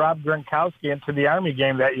put him and Rob Gronkowski into the Army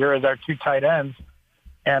game that year as our two tight ends.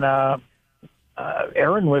 And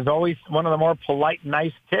Aaron was always one of the more polite,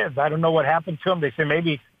 nice kids. I don't know what happened to him. They said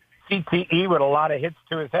maybe CTE with a lot of hits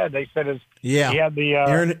to his head. They said he had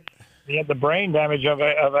the he had the brain damage of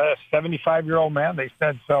a 75-year-old man, they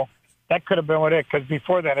said. So that could have been what it, because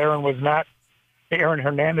before that, Aaron was not Aaron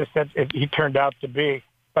Hernandez said he turned out to be.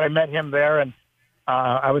 But I met him there, and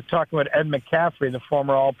I was talking with Ed McCaffrey, the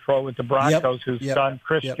former All-Pro with the Broncos, whose son,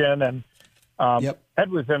 Christian, and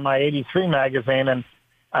Ed was in my 83 magazine, and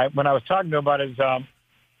when I was talking to him about his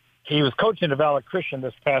he was coaching Develop Christian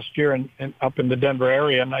this past year and up in the Denver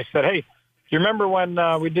area, and I said, hey, do you remember when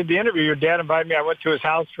we did the interview, your dad invited me, I went to his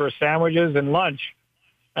house for sandwiches and lunch,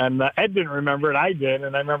 and Ed didn't remember it, I did,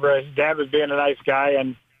 and I remember his dad was being a nice guy,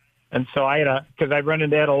 and so I had because I run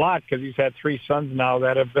into Ed a lot because he's had three sons now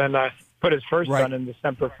that have been put his first son in the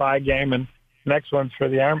Semper Fi game, and next one's for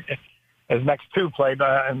the Army. His next two played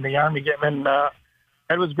in the Army game, and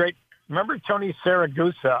Ed was great. Remember Tony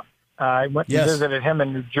Saragusa? I went and visited him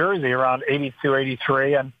in New Jersey around 82,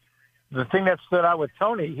 83, and the thing that stood out with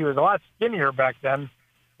Tony, he was a lot skinnier back then.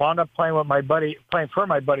 Wound up playing for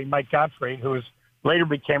my buddy Mike Gottfried, who later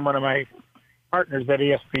became one of my partners at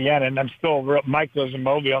ESPN, and I'm still Mike lives in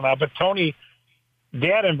Mobile now. But Tony,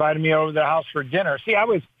 Dad invited me over to the house for dinner. See, I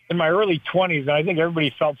was in my early 20s, and I think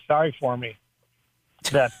everybody felt sorry for me.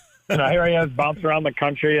 That here I am bouncing around the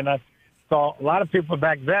country, and so a lot of people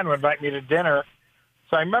back then would invite me to dinner.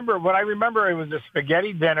 So I remember it was a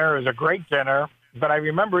spaghetti dinner. It was a great dinner. But I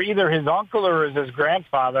remember either his uncle or his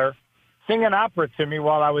grandfather singing opera to me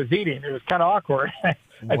while I was eating. It was kind of awkward. I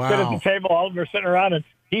stood at the table, all of them were sitting around, and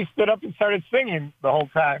he stood up and started singing the whole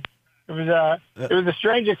time. It was a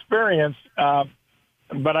strange experience.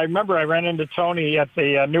 But I remember I ran into Tony at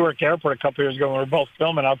the Newark airport a couple years ago when we were both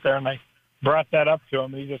filming out there, and I brought that up to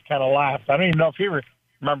him, and he just kind of laughed. I don't even know if he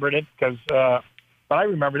remembered it, but I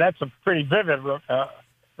remember that's a pretty vivid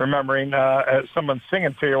remembering someone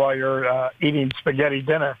singing to you while you're eating spaghetti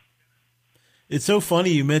dinner. It's so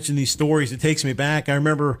funny you mentioned these stories. It takes me back. I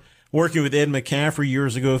remember working with Ed McCaffrey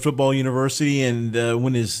years ago at Football University, and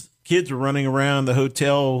when his kids were running around the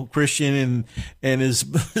hotel, Christian and his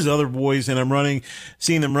other boys, and I'm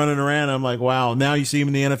seeing them running around. I'm like, wow. Now you see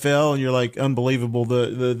them in the NFL, and you're like, unbelievable.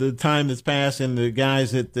 The time that's passed and the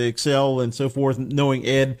guys that excel and so forth. Knowing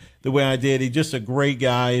Ed the way I did, he's just a great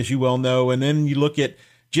guy, as you well know. And then you look at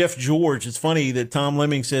Jeff George. It's funny that Tom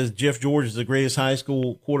Lemming says Jeff George is the greatest high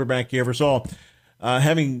school quarterback you ever saw.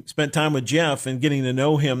 Having spent time with Jeff and getting to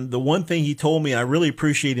know him, the one thing he told me, I really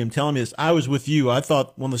appreciate him telling me this, I was with you. I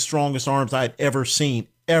thought one of the strongest arms I'd ever seen,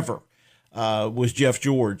 was Jeff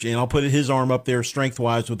George. And I'll put his arm up there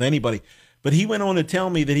strength-wise with anybody. But he went on to tell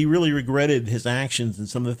me that he really regretted his actions and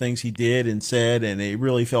some of the things he did and said, and he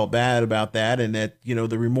really felt bad about that, and that,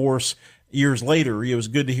 the remorse years later, it was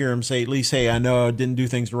good to hear him say, at least, hey, I know I didn't do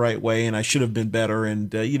things the right way and I should have been better.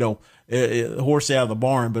 And, horse out of the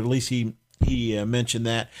barn, but at least he mentioned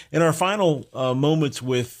that. In our final moments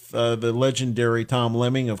with the legendary Tom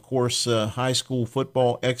Lemming, of course, high school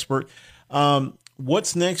football expert,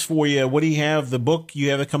 what's next for you? What do you have? The book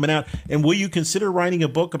you have it coming out, and will you consider writing a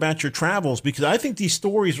book about your travels? Because I think these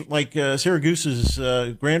stories, like Syracuse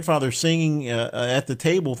grandfather singing at the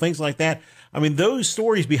table, things like that. I mean, those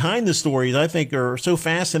stories behind the stories, I think, are so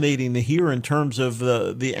fascinating to hear in terms of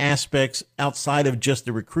the aspects outside of just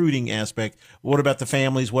the recruiting aspect. What about the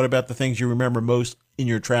families? What about the things you remember most in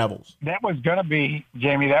your travels? That was going to be,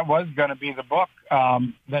 Jamie, that was going to be the book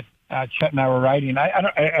that Chet and I were writing.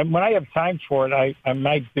 When I have time for it, I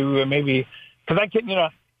might do maybe, because I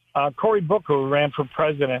can, Cory Booker, who ran for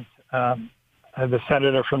president, the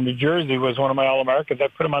senator from New Jersey, was one of my All-Americans. I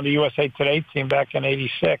put him on the USA Today team back in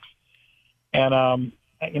 '86. And,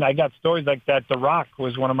 I got stories like that. The Rock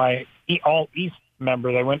was one of my All-East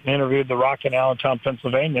members. I went and interviewed The Rock in Allentown,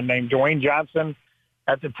 Pennsylvania, named Dwayne Johnson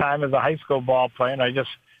at the time as a high school ball player. And I just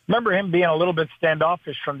remember him being a little bit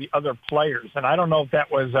standoffish from the other players. And I don't know if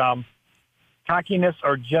that was cockiness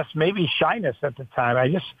or just maybe shyness at the time.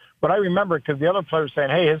 What I remember, because the other players saying,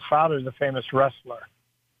 hey, his father's a famous wrestler.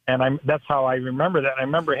 And that's how I remember that. I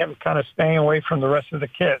remember him kind of staying away from the rest of the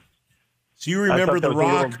kids. So you remember The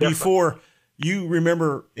Rock before... You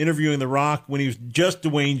remember interviewing The Rock when he was just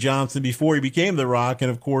Dwayne Johnson before he became The Rock.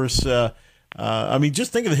 And, of course,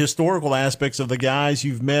 just think of the historical aspects of the guys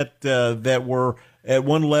you've met that were at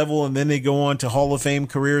one level and then they go on to Hall of Fame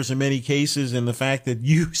careers in many cases, and the fact that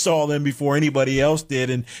you saw them before anybody else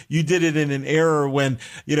did, and you did it in an era when,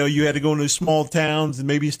 you had to go into small towns and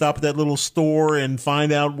maybe stop at that little store and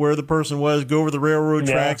find out where the person was, go over the railroad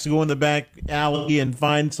tracks, go in the back alley and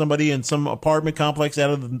find somebody in some apartment complex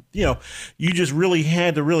out of the, you just really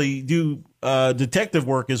had to really do detective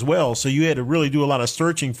work as well. So you had to really do a lot of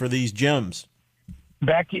searching for these gems.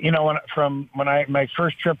 Back, my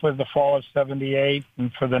first trip was the fall of '78,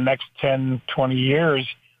 and for the next 10, 20 years,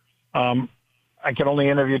 I could only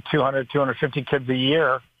interview 200, 250 kids a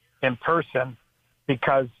year in person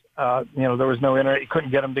because, there was no internet. You couldn't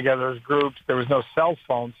get them together as groups. There was no cell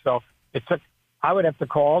phone. So I would have to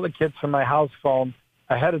call all the kids from my house phone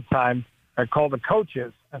ahead of time and call the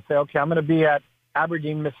coaches and say, okay, I'm going to be at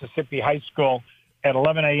Aberdeen, Mississippi High School at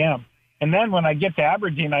 11 a.m. And then when I get to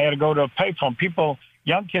Aberdeen, I had to go to a payphone.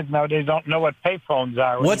 Young kids nowadays don't know what payphones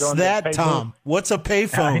are. What's that, Tom? What's a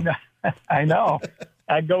payphone? I know.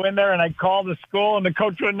 I'd go in there and I'd call the school and the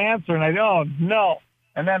coach wouldn't answer. And I'd go, oh, no.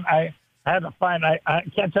 And then I had to find, I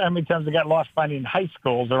can't tell you how many times I got lost finding high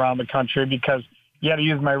schools around the country because you had to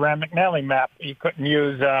use my Rand McNally map. You couldn't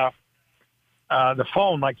use the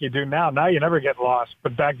phone like you do now. Now you never get lost.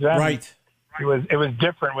 But back then, right. It was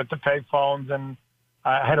different with the payphones, and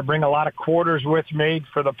I had to bring a lot of quarters with me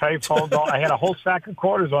for the payphones. I had a whole sack of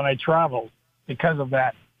quarters when I traveled because of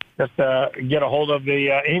that, just to get a hold of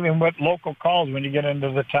even with local calls when you get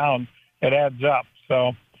into the town, it adds up.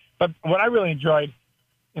 So, but what I really enjoyed,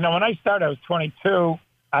 when I started, I was 22,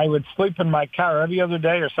 I would sleep in my car every other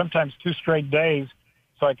day or sometimes 2 straight days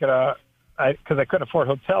so I could, because I couldn't afford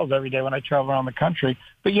hotels every day when I traveled around the country.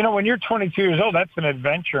 But, when you're 22 years old, that's an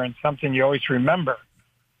adventure and something you always remember.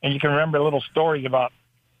 And you can remember little stories about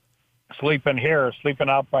sleeping here or sleeping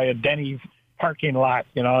out by a Denny's parking lot,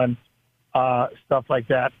 and stuff like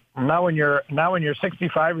that. Now when you're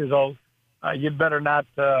 65 years old, you'd better not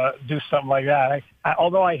do something like that.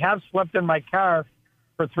 Although I have slept in my car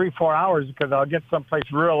for 3-4 hours because I'll get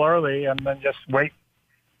someplace real early and then just wait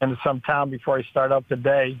in some town before I start out the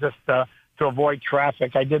day just to avoid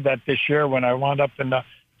traffic. I did that this year when I wound up in the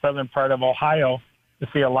southern part of Ohio to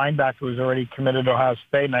see a linebacker who was already committed to Ohio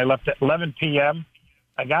State, and I left at 11 p.m.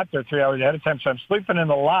 I got there 3 hours ahead of time, so I'm sleeping in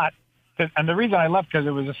the lot. And the reason I left because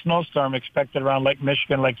it was a snowstorm expected around Lake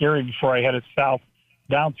Michigan, Lake Erie before I headed south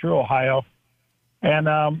down through Ohio. And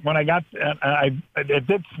when I got, it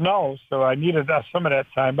did snow, so I needed some of that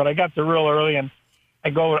time. But I got there real early, and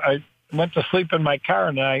I went to sleep in my car,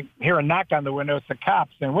 and I hear a knock on the window. It's the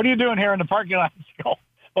cops, and what are you doing here in the parking lot? So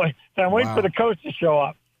I'm waiting for the coach to show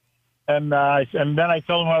up. And then I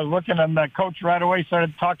told him I was looking, and the coach right away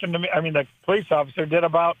started talking to me. I mean, the police officer did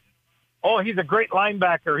about, he's a great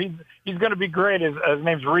linebacker. He's going to be great. His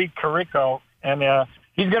name's Reed Carrico, and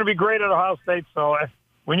he's going to be great at Ohio State. So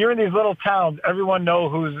when you're in these little towns, everyone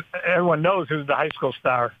knows who's the high school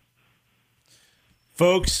star.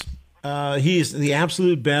 Folks, he is the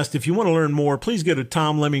absolute best. If you want to learn more, please go to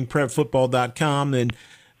TomLemmingPrepFootball.com. And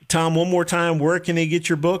Tom, one more time, where can they get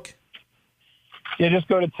your book? Yeah, just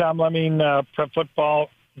go to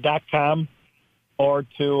TomLemmingPrepFootball.com or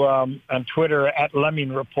to on Twitter at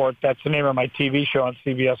Lemming Report. That's the name of my TV show on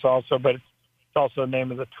CBS also, but it's also the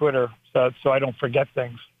name of the Twitter, so I don't forget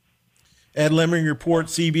things. Ed Lemring Report,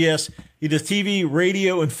 CBS. He does TV,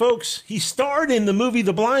 radio, and folks, he starred in the movie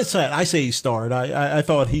The Blind Side. I say he starred. I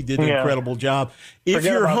thought he did an incredible job. If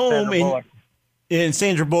you're home and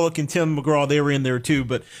Sandra Bullock and Tim McGraw, they were in there too.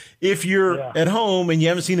 But if you're at home and you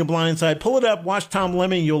haven't seen The Blind Side, pull it up, watch Tom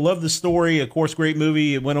Lemming. You'll love the story. Of course, great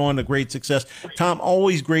movie. It went on to great success. Tom,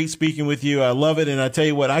 always great speaking with you. I love it. And I tell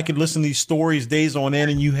you what, I could listen to these stories days on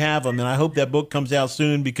end, and you have them. And I hope that book comes out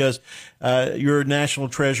soon because you're a national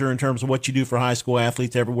treasure in terms of what you do for high school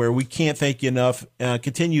athletes everywhere. We can't thank you enough.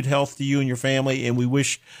 Continued health to you and your family, and we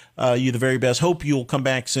wish you the very best. Hope you'll come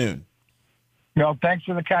back soon. No, thanks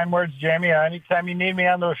for the kind words, Jamie. Anytime you need me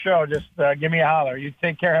on the show, just give me a holler. You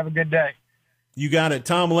take care. Have a good day. You got it.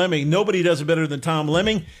 Tom Lemming. Nobody does it better than Tom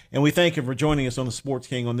Lemming, and we thank him for joining us on the Sports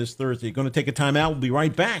King on this Thursday. Going to take a time out. We'll be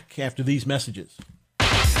right back after these messages.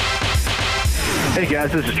 Hey,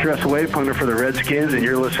 guys, this is Tress Wade, punter for the Redskins, and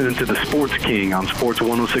you're listening to the Sports King on Sports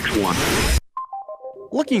 106.1.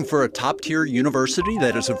 Looking for a top-tier university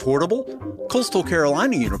that is affordable? Coastal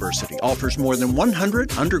Carolina University offers more than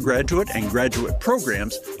 100 undergraduate and graduate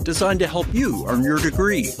programs designed to help you earn your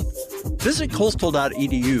degree. Visit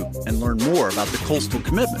coastal.edu and learn more about the Coastal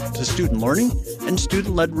commitment to student learning and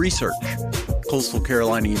student-led research. Coastal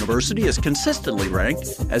Carolina University is consistently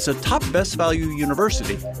ranked as a top best value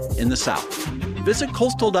university in the South. Visit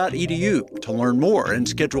coastal.edu to learn more and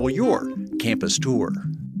schedule your campus tour.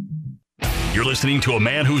 You're listening to a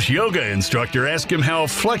man whose yoga instructor asked him how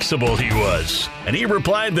flexible he was, and he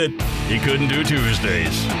replied that he couldn't do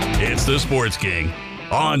Tuesdays. It's the Sports King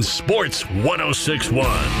on Sports 106.1.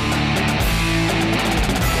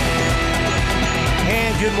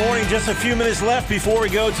 And good morning. Just a few minutes left before we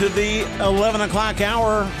go to the 11 o'clock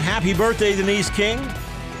hour. Happy birthday, Denise King.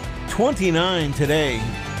 29 today.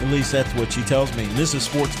 At least that's what she tells me. This is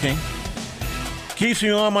Sports King. Keeps me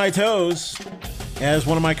on my toes. As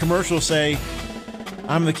one of my commercials say,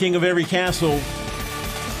 I'm the king of every castle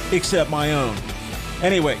except my own.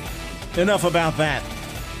 Anyway, enough about that.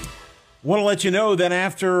 Want to let you know that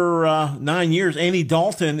after 9 years, Andy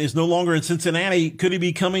Dalton is no longer in Cincinnati. Could he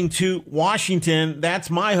be coming to Washington?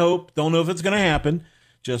 That's my hope. Don't know if it's going to happen.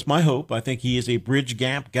 Just my hope. I think he is a bridge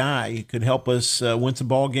gap guy. He could help us win some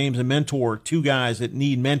ball games and mentor two guys that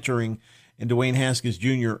need mentoring in Dwayne Haskins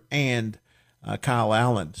Jr. and Kyle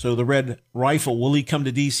Allen. So the Red Rifle, will he come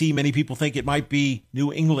to D.C.? Many people think it might be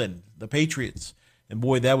New England, the Patriots. And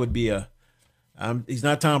boy, that would be he's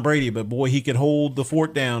not Tom Brady, but boy, he could hold the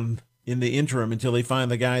fort down in the interim until they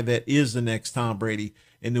find the guy that is the next Tom Brady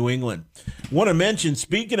in New England. Want to mention,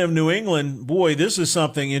 speaking of New England, boy, this is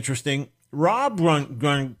something interesting. Rob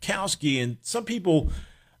Gronkowski, and some people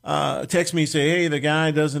text me and say, hey, the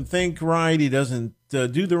guy doesn't think right. He doesn't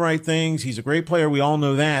do the right things. He's a great player. We all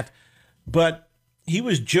know that. But he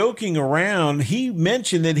was joking around. He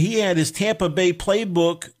mentioned that he had his Tampa Bay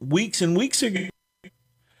playbook weeks and weeks ago.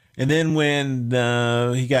 And then when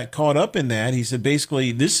he got caught up in that, he said,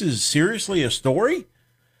 basically, this is seriously a story?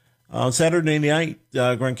 On Saturday night,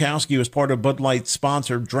 Gronkowski was part of Bud Light's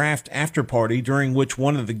sponsored draft after party, during which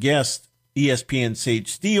one of the guests, ESPN Sage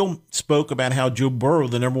Steele, spoke about how Joe Burrow,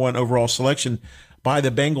 the number one overall selection by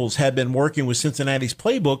the Bengals, had been working with Cincinnati's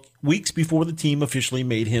playbook weeks before the team officially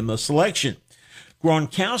made him a selection.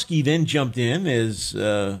 Gronkowski then jumped in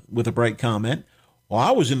with a bright comment. Well,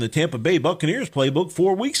 I was in the Tampa Bay Buccaneers playbook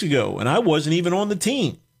 4 weeks ago, and I wasn't even on the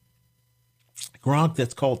team. Gronk,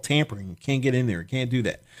 that's called tampering. Can't get in there. Can't do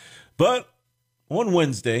that. But on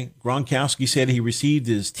Wednesday, Gronkowski said he received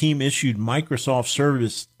his team-issued Microsoft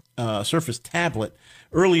Surface tablet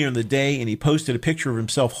earlier in the day, and he posted a picture of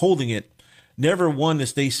himself holding it. Never one to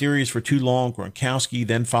stay serious for too long. Gronkowski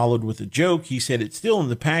then followed with a joke. He said, it's still in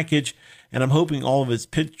the package, and I'm hoping all of his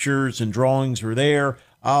pictures and drawings are there.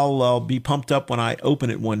 I'll be pumped up when I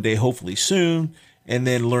open it one day, hopefully soon, and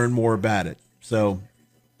then learn more about it. So,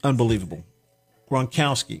 unbelievable.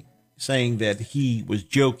 Gronkowski saying that he was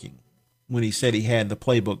joking when he said he had the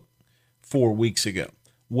playbook 4 weeks ago.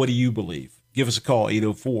 What do you believe? Give us a call,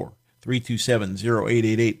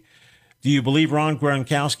 804-327-0888. Do you believe Ron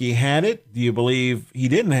Gronkowski had it? Do you believe he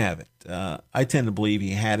didn't have it? I tend to believe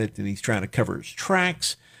he had it, and he's trying to cover his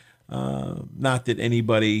tracks. Not that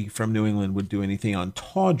anybody from New England would do anything on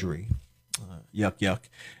tawdry. Yuck, yuck.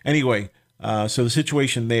 Anyway, so the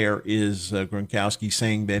situation there is Gronkowski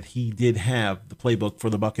saying that he did have the playbook for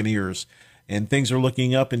the Buccaneers. And things are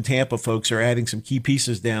looking up in Tampa. Folks are adding some key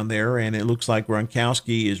pieces down there, and it looks like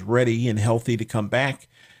Gronkowski is ready and healthy to come back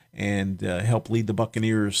and help lead the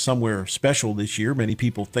Buccaneers somewhere special this year. Many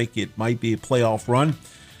people think it might be a playoff run.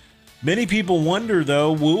 Many people wonder,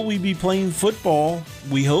 though, will we be playing football?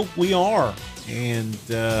 We hope we are. And,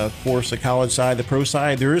 of course, the college side, the pro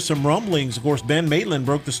side, there is some rumblings. Of course, Ben Maitland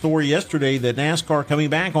broke the story yesterday that NASCAR coming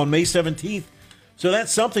back on May 17th. So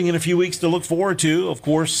that's something in a few weeks to look forward to. Of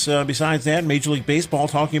course, besides that, Major League Baseball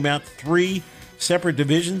talking about 3 separate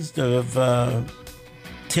divisions of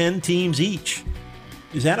 10 teams each.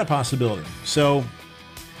 Is that a possibility? So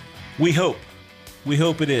we hope. We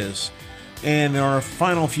hope it is. And in our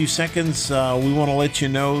final few seconds, we want to let you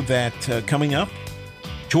know that coming up,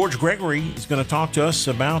 George Gregory is going to talk to us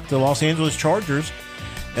about the Los Angeles Chargers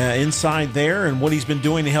inside there and what he's been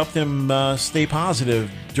doing to help them stay positive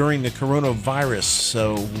during the coronavirus.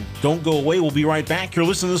 So don't go away. We'll be right back. You're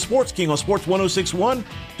listening to Sports King on Sports 106.1.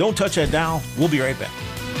 Don't touch that dial. We'll be right back.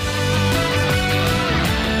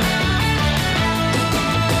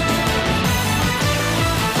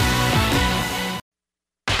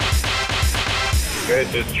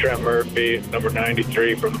 This is Trent Murphy, number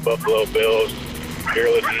 93 from the Buffalo Bills. You're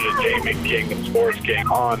listening to Jamie King and Sports King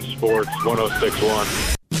on Sports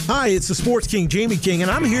 106.1. Hi, it's the Sports King, Jamie King, and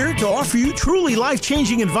I'm here to offer you truly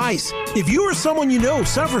life-changing advice. If you or someone you know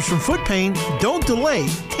suffers from foot pain, don't delay.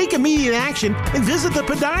 Take immediate action and visit the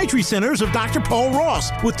podiatry centers of Dr. Paul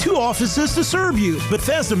Ross with 2 offices to serve you,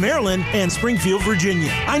 Bethesda, Maryland, and Springfield,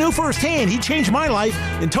 Virginia. I know firsthand he changed my life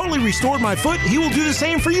and totally restored my foot. He will do the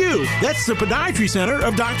same for you. That's the podiatry center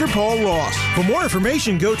of Dr. Paul Ross. For more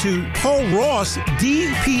information, go to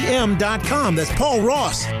paulrossdpm.com. That's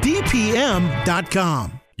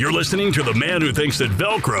paulrossdpm.com. You're listening to the man who thinks that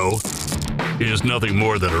Velcro is nothing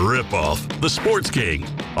more than a ripoff. The Sports King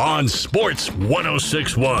on Sports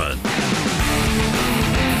 106.1.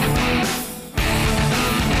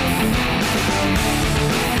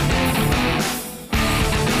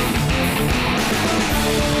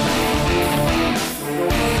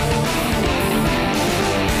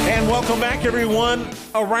 And welcome back, everyone,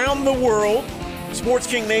 around the world. Sports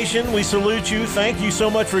King Nation, we salute you. Thank you so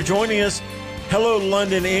much for joining us. Hello,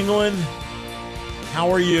 London, England. How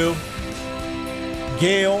are you?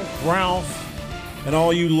 Gail, Ralph, and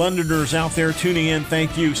all you Londoners out there tuning in,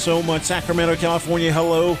 thank you so much. Sacramento, California,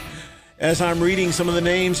 hello. As I'm reading some of the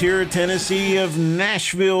names here, Tennessee of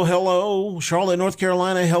Nashville, hello. Charlotte, North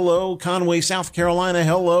Carolina, hello. Conway, South Carolina,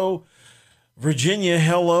 hello. Virginia,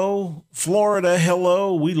 hello. Florida,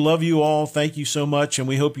 hello. We love you all. Thank you so much, and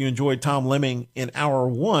we hope you enjoyed Tom Lemming in Hour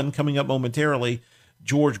 1. Coming up momentarily,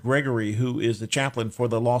 George Gregory, who is the chaplain for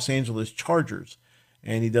the Los Angeles Chargers,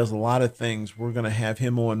 and he does a lot of things. We're going to have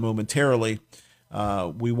him on momentarily.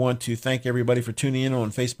 We want to thank everybody for tuning in on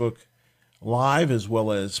Facebook Live as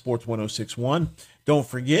well as Sports 106.1. Don't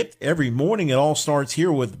forget, every morning it all starts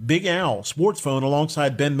here with Big Al, Sports Phone,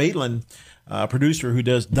 alongside Ben Maitland, producer who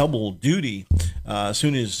does double duty. As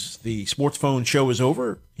soon as the Sports Phone show is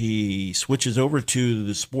over, he switches over to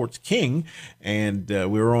the Sports King, and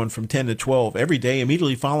we're on from 10 to 12 every day.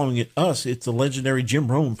 Immediately following us, it's the legendary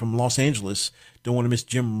Jim Rome from Los Angeles. Don't want to miss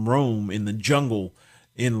Jim Rome in the jungle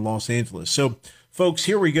in Los Angeles. So, folks,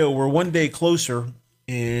 here we go. We're one day closer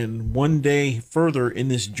and one day further in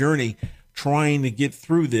this journey trying to get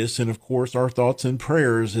through this. And, of course, our thoughts and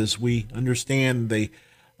prayers as we understand the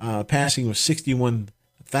passing of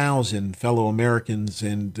 61,000 fellow Americans,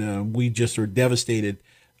 and we just are devastated.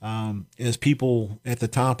 As people at the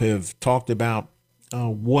top have talked about,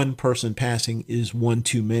 one person passing is one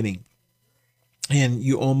too many. And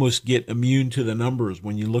you almost get immune to the numbers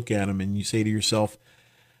when you look at them and you say to yourself,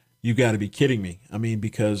 you got to be kidding me. I mean,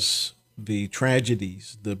 because the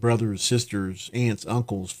tragedies, the brothers, sisters, aunts,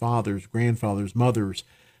 uncles, fathers, grandfathers, mothers,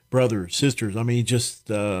 brothers, sisters, I mean, just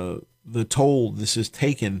the toll this has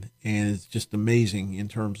taken, and it's just amazing in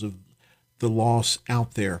terms of the loss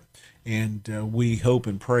out there. And we hope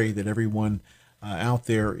and pray that everyone out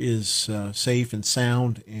there is safe and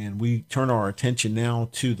sound. And we turn our attention now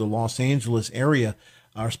to the Los Angeles area.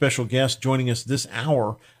 Our special guest joining us this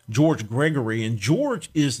hour, George Gregory. And George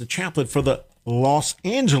is the chaplain for the Los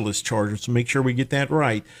Angeles Chargers, so make sure we get that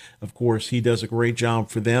right. Of course, he does a great job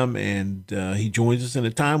for them, and he joins us in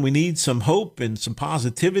a time we need some hope and some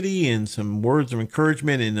positivity and some words of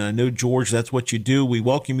encouragement. And I know, George, that's what you do. We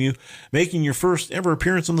welcome you, making your first ever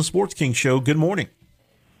appearance on the Sports King Show. Good morning.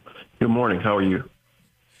 Good morning. How are you?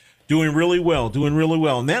 Doing really well.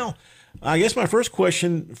 Now, I guess my first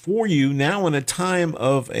question for you, now in a time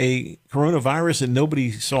of a coronavirus that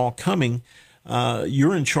nobody saw coming,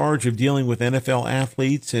 you're in charge of dealing with NFL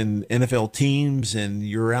athletes and NFL teams, and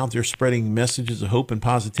you're out there spreading messages of hope and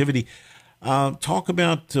positivity. Talk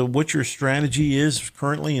about what your strategy is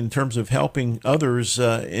currently in terms of helping others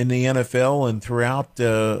in the NFL and throughout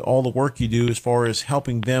all the work you do as far as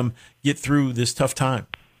helping them get through this tough time.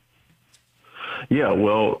 Yeah,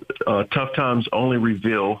 well, tough times only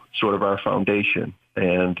reveal sort of our foundation.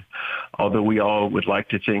 And although we all would like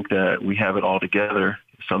to think that we have it all together,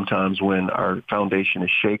 sometimes when our foundation is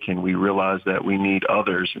shaken, we realize that we need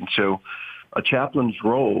others. And so a chaplain's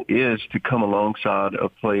role is to come alongside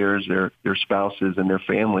of players, their spouses, and their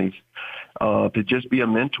families, to just be a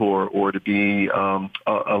mentor or to be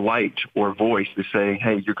a light or voice to say,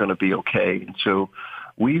 hey, you're going to be okay. And so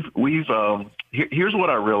here's what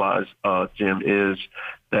I realize, Jim, is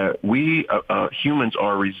that we humans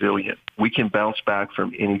are resilient. We can bounce back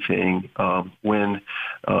from anything. When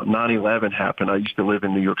 9/11 happened, I used to live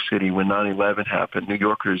in New York City. When 9/11 happened, New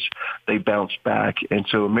Yorkers, they bounced back. And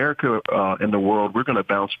so America and the world, we're going to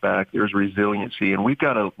bounce back. There's resiliency, and we've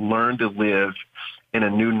got to learn to live in a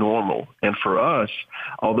new normal. And for us,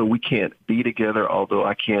 although we can't be together, although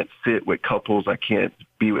I can't sit with couples, I can't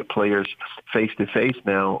be with players face to face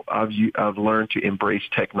now, I've learned to embrace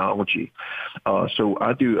technology. So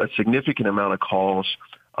I do a significant amount of calls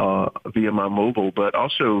via my mobile, but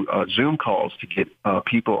also Zoom calls to get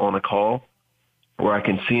people on a call where I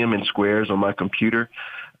can see them in squares on my computer.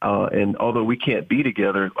 And although we can't be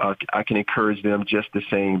together, I can encourage them just the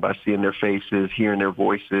same by seeing their faces, hearing their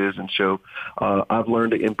voices. And so I've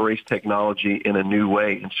learned to embrace technology in a new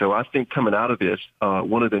way. And so I think coming out of this,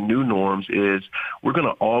 one of the new norms is we're going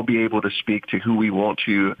to all be able to speak to who we want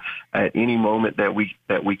to at any moment that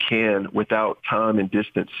we can without time and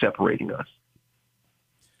distance separating us.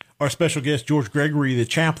 Our special guest, George Gregory, the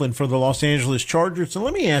chaplain for the Los Angeles Chargers. So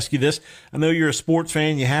let me ask you this. I know you're a sports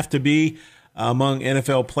fan. You have to be among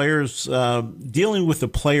NFL players, dealing with the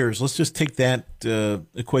players. Let's just take that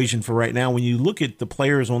equation for right now. When you look at the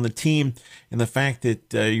players on the team and the fact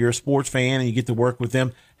that you're a sports fan and you get to work with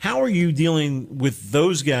them, how are you dealing with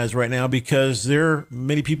those guys right now? Because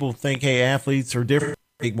many people think, hey, athletes are different,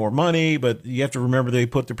 make more money, but you have to remember they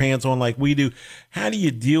put their pants on like we do. How do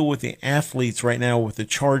you deal with the athletes right now with the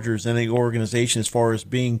Chargers and the organization as far as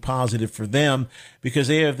being positive for them? Because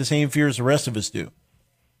they have the same fears the rest of us do.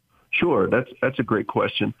 Sure, that's a great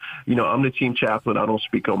question. You know, I'm the team chaplain. I don't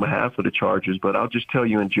speak on behalf of the Chargers, but I'll just tell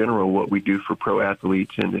you in general what we do for pro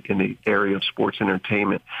athletes in the area of sports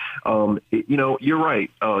entertainment. You're right.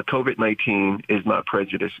 COVID-19 is not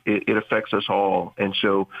prejudice. It affects us all, and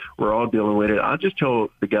so we're all dealing with it. I just tell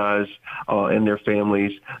the guys and their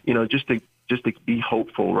families, just to be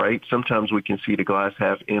hopeful, right? Sometimes we can see the glass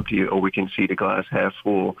half empty or we can see the glass half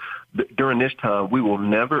full. But during this time, we will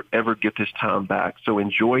never, ever get this time back. So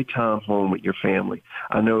enjoy time home with your family.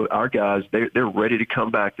 I know our guys, they're ready to come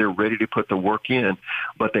back. They're ready to put the work in,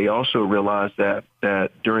 but they also realize that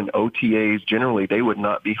during OTAs, generally, they would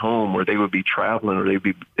not be home or they would be traveling or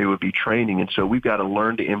they would be training. And so we've got to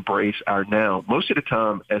learn to embrace our now. Most of the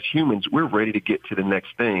time, as humans, we're ready to get to the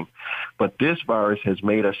next thing. But this virus has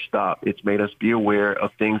made us stop. It's made us be aware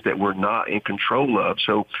of things that we're not in control of.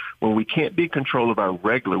 So when we can't be in control of our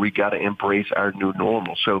regular, we got to embrace our new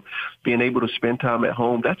normal. So being able to spend time at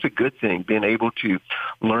home, that's a good thing. Being able to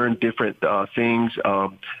learn different things.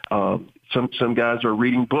 Some guys are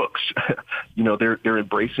reading books. They're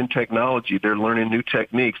embracing technology. They're learning new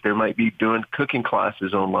techniques. They might be doing cooking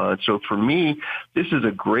classes online. So for me, this is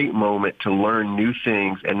a great moment to learn new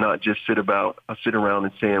things and not just sit around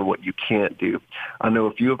and saying what you can't do. I know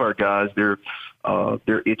a few of our guys, they're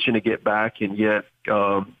itching to get back, and yet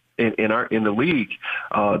in the league,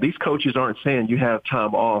 these coaches aren't saying you have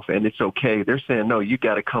time off and it's okay. They're saying, no, you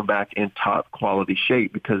got to come back in top quality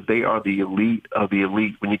shape because they are the elite of the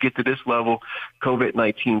elite. When you get to this level,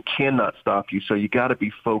 COVID-19 cannot stop you. So you got to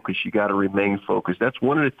be focused. You got to remain focused. That's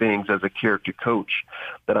one of the things as a character coach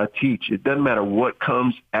that I teach. It doesn't matter what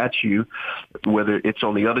comes at you, whether it's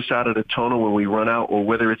on the other side of the tunnel when we run out or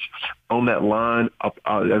whether it's on that line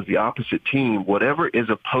as the opposite team, whatever is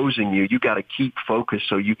opposing you, you got to keep focused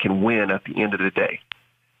so you can win at the end of the day.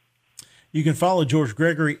 You can follow George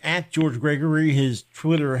Gregory at George Gregory, his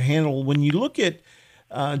Twitter handle. When you look at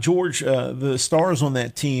George, the stars on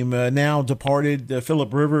that team, now departed,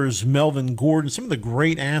 Phillip Rivers, Melvin Gordon, some of the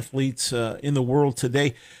great athletes in the world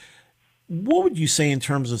today. What would you say in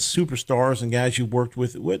terms of superstars and guys you worked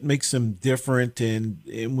with? What makes them different? And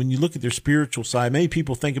when you look at their spiritual side, many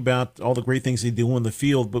people think about all the great things they do on the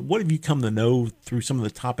field, but what have you come to know through some of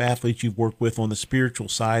the top athletes you've worked with on the spiritual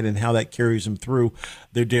side and how that carries them through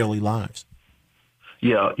their daily lives?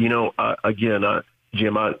 Yeah, Jim,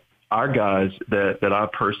 our guys that I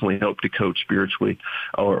personally help to coach spiritually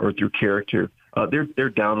or through character, they're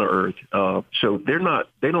down to earth. So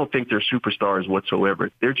they don't think they're superstars whatsoever.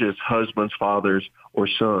 They're just husbands, fathers, or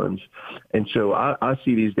sons. And so I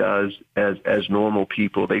see these guys as normal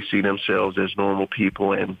people. They see themselves as normal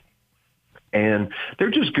people. And And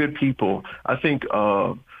they're just good people. I think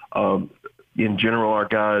in general, our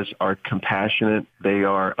guys are compassionate. They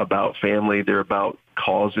are about family. They're about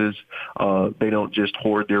causes. They don't just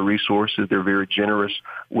hoard their resources. They're very generous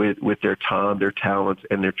with their time, their talents,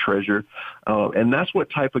 and their treasure. And that's what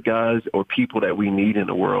type of guys or people that we need in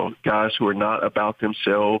the world, guys who are not about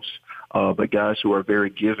themselves, but guys who are very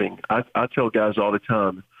giving. I tell guys all the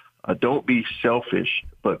time, don't be selfish,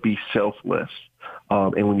 but be selfless.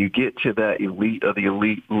 And when you get to that elite of the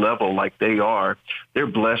elite level like they are, they're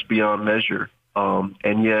blessed beyond measure.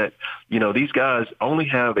 And yet, these guys only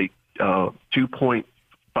have a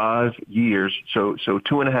 2.5 years. So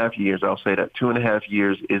 2.5 years, I'll say that 2.5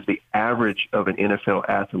 years is the average of an NFL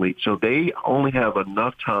athlete. So they only have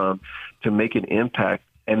enough time to make an impact.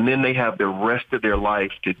 And then they have the rest of their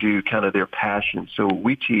life to do kind of their passion. So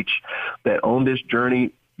we teach that on this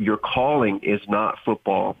journey, your calling is not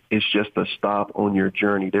football. It's just a stop on your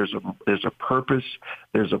journey. There's a purpose.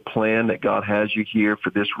 There's a plan that God has you here for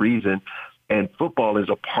this reason. And football is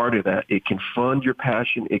a part of that. It can fund your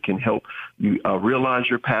passion. It can help you realize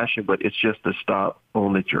your passion, but it's just a stop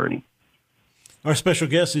on the journey. Our special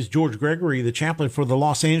guest is George Gregory, the chaplain for the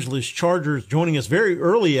Los Angeles Chargers, joining us very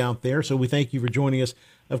early out there. So we thank you for joining us.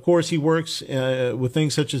 Of course, he works with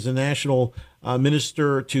things such as the National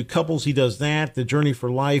Minister to Couples. He does that. The Journey for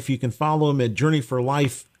Life. You can follow him at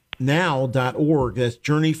journeyforlifenow.org. That's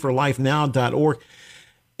journeyforlifenow.org.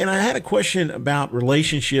 And I had a question about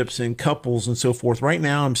relationships and couples and so forth. Right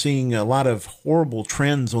now, I'm seeing a lot of horrible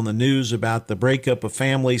trends on the news about the breakup of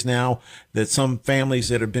families now, that some families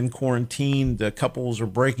that have been quarantined, the couples are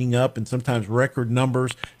breaking up, and sometimes record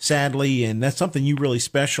numbers, sadly, and that's something you really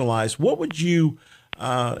specialize. What would you,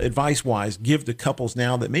 advice-wise, give to couples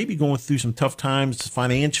now that may be going through some tough times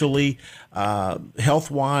financially,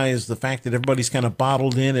 health-wise, the fact that everybody's kind of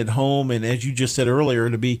bottled in at home, and as you just said earlier,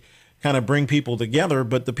 to be kind of bring people together,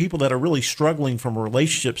 but the people that are really struggling from a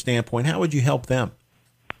relationship standpoint, how would you help them?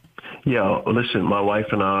 Yeah, listen, my wife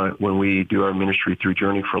and I, when we do our ministry through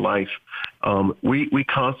Journey for Life, we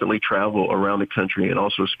constantly travel around the country and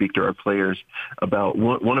also speak to our players about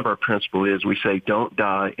one of our principles is we say, don't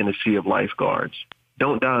die in a sea of lifeguards.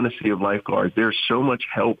 Don't die in a sea of lifeguards. There's so much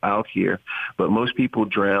help out here, but most people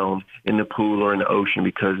drown in the pool or in the ocean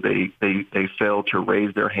because they fail to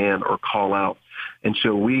raise their hand or call out. And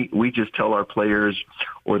so we just tell our players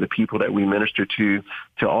or the people that we minister to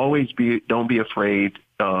always don't be afraid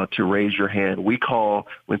to raise your hand. We call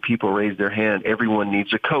when people raise their hand, everyone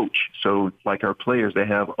needs a coach. So like our players, they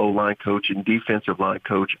have O-line coach and defensive line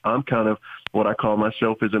coach. I'm kind of what I call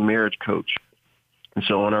myself as a marriage coach. And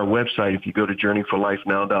so on our website, if you go to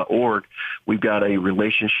journeyforlifenow.org, we've got a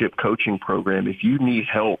relationship coaching program. If you need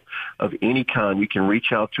help of any kind, you can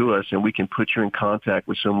reach out to us and we can put you in contact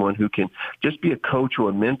with someone who can just be a coach or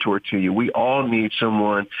a mentor to you. We all need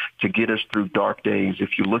someone to get us through dark days.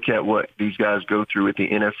 If you look at what these guys go through at the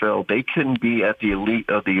NFL, they couldn't be at the elite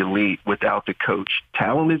of the elite without the coach.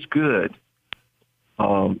 Talent is good.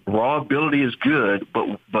 Raw ability is good,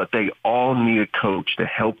 but they all need a coach to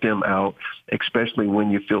help them out, especially when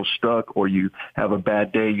you feel stuck or you have a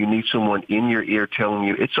bad day. You need someone in your ear telling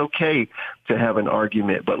you it's okay to have an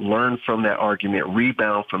argument, but learn from that argument,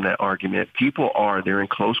 rebound from that argument. They're in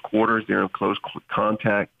close quarters, they're in close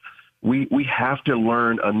contact. We have to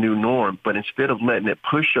learn a new norm, but instead of letting it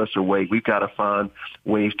push us away, we've got to find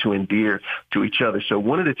ways to endear to each other. So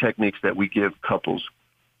one of the techniques that we give couples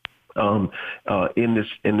in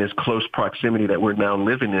this close proximity that we're now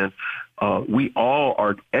living in, we all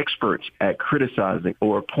are experts at criticizing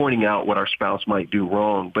or pointing out what our spouse might do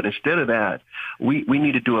wrong. But instead of that, we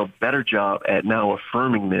need to do a better job at now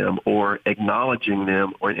affirming them or acknowledging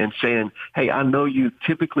them and saying, hey, I know you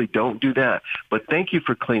typically don't do that, but thank you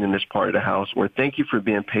for cleaning this part of the house, or thank you for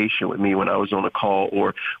being patient with me when I was on a call,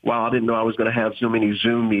 or wow, I didn't know I was going to have so many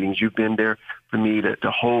Zoom meetings. You've been there for me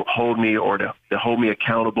to hold me or to hold me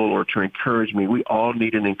accountable or to encourage me. We all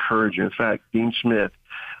need an encourager. In fact, Dean Smith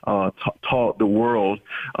taught the world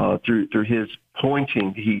through his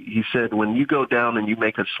pointing. He said, when you go down and you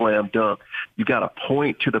make a slam dunk, you got to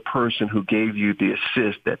point to the person who gave you the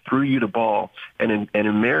assist, that threw you the ball. And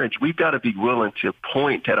in marriage, we've got to be willing to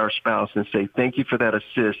point at our spouse and say, thank you for that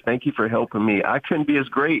assist. Thank you for helping me. I couldn't be as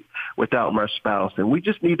great without my spouse. And we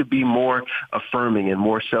just need to be more affirming and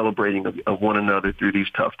more celebrating of one another through these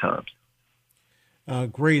tough times.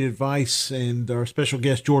 Great advice. And our special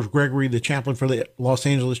guest, George Gregory, the chaplain for the Los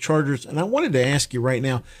Angeles Chargers. And I wanted to ask you right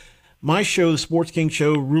now, my show, the Sports King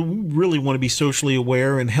Show, we really want to be socially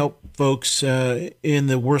aware and help folks in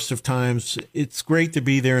the worst of times. It's great to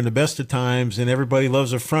be there in the best of times, and everybody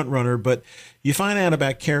loves a front runner, but you find out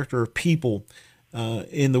about character of people.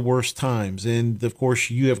 in the worst times. And of course,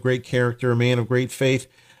 you have great character, a man of great faith.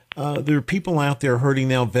 There are people out there hurting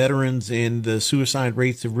now, veterans, and the suicide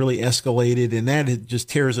rates have really escalated. And that just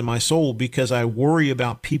tears at my soul because I worry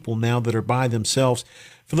about people now that are by themselves.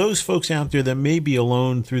 For those folks out there that may be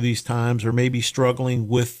alone through these times or maybe struggling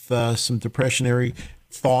with some depressionary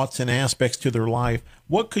thoughts and aspects to their life,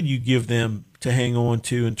 what could you give them to hang on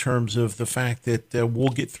to in terms of the fact that we'll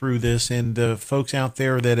get through this? And folks out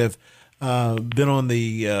there that have been on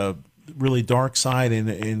the really dark side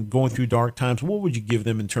and going through dark times, what would you give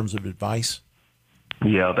them in terms of advice?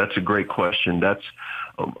 Yeah, that's a great question. That's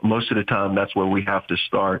most of the time, that's where we have to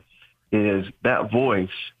start, is that voice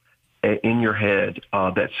in your head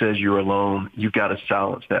that says you're alone. You got to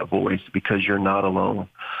silence that voice because you're not alone.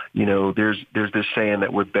 You know, there's this saying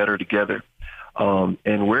that we're better together.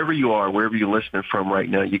 And wherever you are, wherever you're listening from right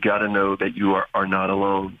now, you got to know that you are not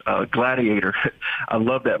alone. Gladiator, I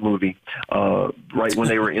love that movie. Right when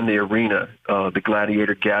they were in the arena, the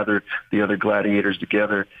gladiator gathered the other gladiators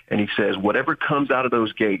together, and he says, whatever comes out of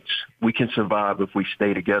those gates, we can survive if we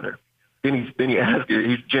stay together. Then he asks,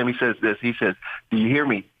 Jimmy says this, he says, do you hear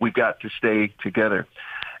me? We've got to stay together.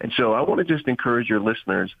 And so I want to just encourage your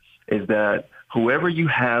listeners is that whoever you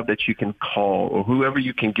have that you can call or whoever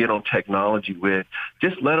you can get on technology with,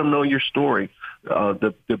 just let them know your story.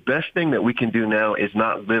 The best thing that we can do now is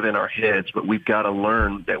not live in our heads, but we've got to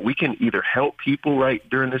learn that we can either help people right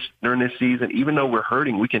during this season, even though we're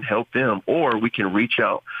hurting, we can help them, or we can reach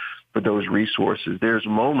out for those resources. There's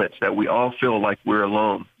moments that we all feel like we're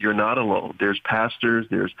alone. You're not alone. There's pastors.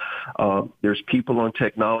 There's people on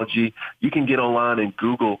technology. You can get online and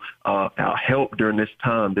Google help during this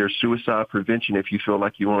time. There's suicide prevention if you feel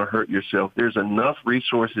like you want to hurt yourself. There's enough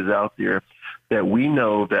resources out there that we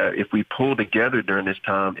know that if we pull together during this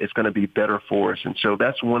time, it's going to be better for us. And so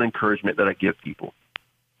that's one encouragement that I give people.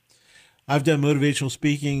 I've done motivational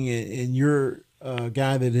speaking, and you're a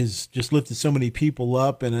guy that has just lifted so many people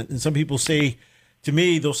up. And some people say to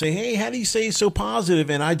me, they'll say, hey, how do you say so positive?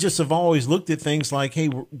 And I just have always looked at things like, hey,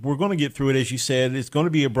 we're going to get through it. As you said, it's going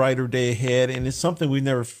to be a brighter day ahead. And it's something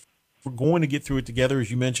we're going to get through it together, as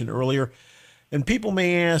you mentioned earlier. And people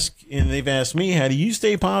may ask, and they've asked me, how do you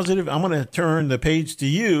stay positive? I'm going to turn the page to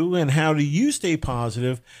you. And how do you stay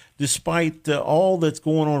positive despite all that's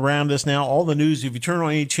going on around us now, all the news? If you turn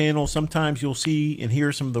on any channel, sometimes you'll see and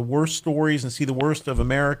hear some of the worst stories and see the worst of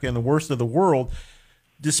America and the worst of the world.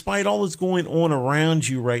 Despite all that's going on around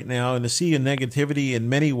you right now and to see a negativity in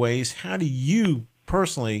many ways, how do you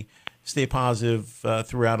personally stay positive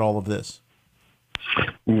throughout all of this?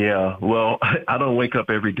 Yeah, well, I don't wake up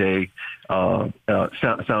every day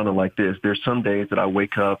sounding like this. There's some days that I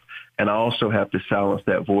wake up and I also have to silence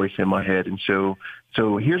that voice in my head. And so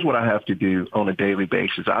here's what I have to do on a daily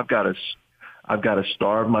basis. I've got to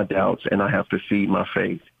starve my doubts and I have to feed my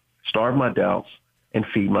faith. Starve my doubts and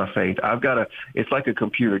feed my faith. It's like a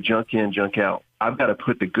computer, junk in, junk out. I've got to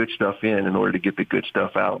put the good stuff in order to get the good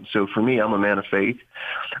stuff out. So for me, I'm a man of faith.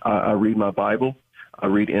 I read my Bible. I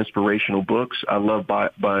read inspirational books. I love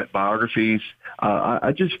biographies.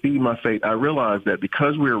 I just feed my faith. I realize that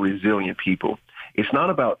because we're resilient people, it's not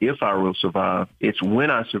about if I will survive. It's when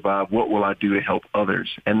I survive, what will I do to help others?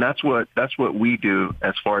 And that's what we do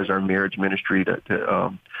as far as our marriage ministry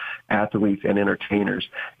to athletes and entertainers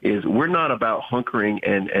is we're not about hunkering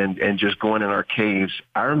and just going in our caves.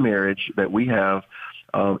 Our marriage that we have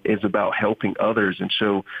is about helping others. And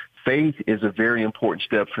so faith is a very important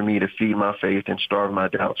step for me to feed my faith and starve my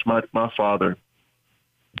doubts. My father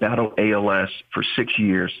battled ALS for 6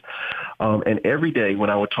 years. And every day when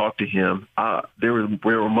I would talk to him, there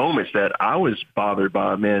were moments that I was bothered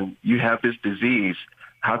by, man, you have this disease.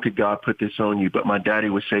 How could God put this on you? But my daddy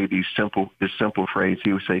would say this simple phrase.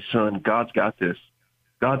 He would say, son, God's got this.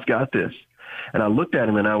 God's got this. And I looked at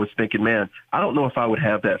him and I was thinking, man, I don't know if I would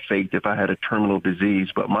have that faith if I had a terminal disease.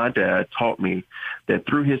 But my dad taught me that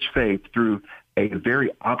through his faith, through a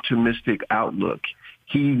very optimistic outlook,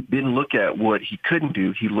 he didn't look at what he couldn't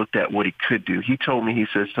do. He looked at what he could do. He told me, he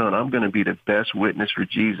said, son, I'm going to be the best witness for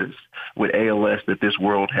Jesus with ALS that this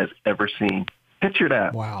world has ever seen. Picture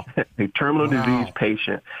that. Wow. A terminal disease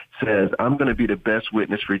patient says, I'm going to be the best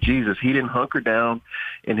witness for Jesus. He didn't hunker down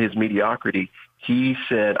in his mediocrity. He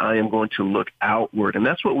said, I am going to look outward. And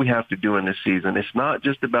that's what we have to do in this season. It's not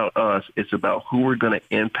just about us. It's about who we're going to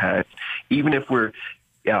impact. Even if we're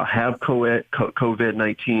have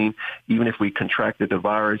COVID-19, even if we contracted the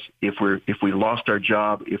virus, if we lost our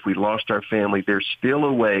job, if we lost our family, there's still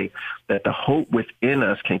a way that the hope within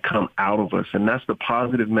us can come out of us. And that's the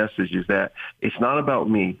positive message, is that it's not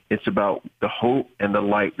about me. It's about the hope and the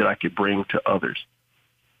light that I could bring to others.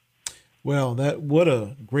 Well, what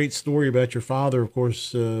a great story about your father. Of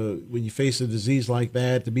course, when you face a disease like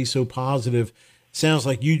that, to be so positive, sounds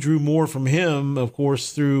like you drew more from him, of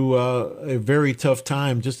course, through a very tough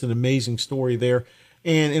time. Just an amazing story there.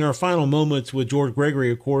 And in our final moments with George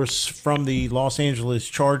Gregory, of course, from the Los Angeles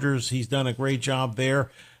Chargers, he's done a great job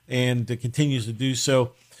there and continues to do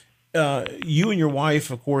so. You and your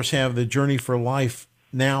wife, of course, have the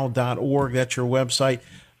journeyforlifenow.org. That's your website.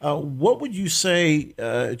 What would you say,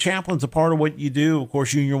 chaplain's a part of what you do? Of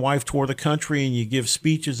course, you and your wife tour the country and you give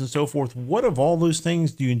speeches and so forth. What of all those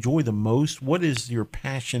things do you enjoy the most? What is your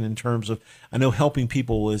passion in terms of, I know helping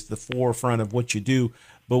people is the forefront of what you do,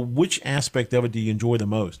 but which aspect of it do you enjoy the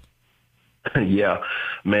most? Yeah,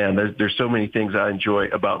 man, there's so many things I enjoy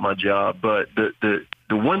about my job, but the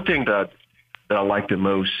one thing that I like the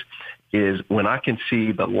most is when I can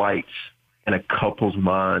see the lights in a couple's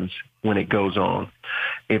minds when it goes on.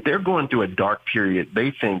 If they're going through a dark period, they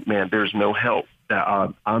think, man, there's no help.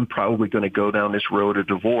 I'm probably going to go down this road of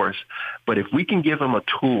divorce. But if we can give them a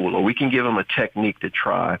tool or we can give them a technique to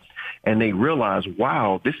try, and they realize,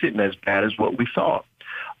 wow, this isn't as bad as what we thought.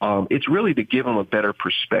 It's really to give them a better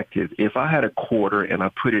perspective. If I had a quarter and I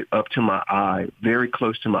put it up to my eye, very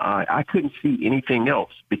close to my eye, I couldn't see anything else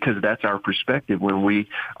because that's our perspective when we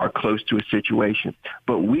are close to a situation.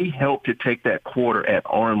 But we help to take that quarter at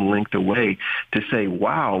arm length away to say,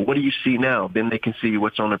 wow, what do you see now? Then they can see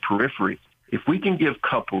what's on the periphery. If we can give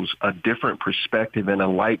couples a different perspective and a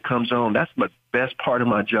light comes on, that's the best part of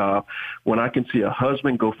my job. When I can see a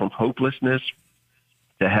husband go from hopelessness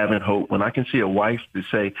to having hope, when I can see a wife to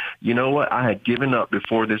say, you know what, I had given up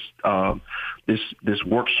before this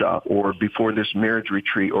workshop or before this marriage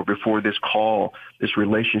retreat or before this call, this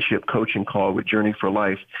relationship coaching call with Journey for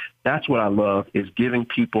Life. That's what I love, is giving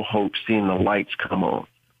people hope, seeing the lights come on.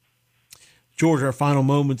 George, our final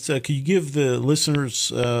moments, could you give the listeners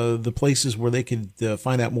the places where they could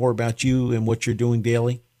find out more about you and what you're doing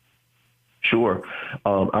daily? Sure.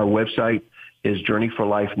 Our website is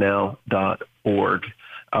journeyforlifenow.org.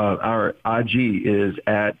 Our IG is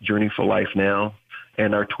at Journey for Life Now,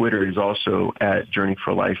 and our Twitter is also at Journey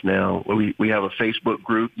for Life Now. We have a Facebook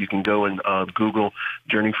group. You can go and Google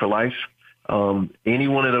Journey for Life. Any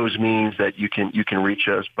one of those means that you can reach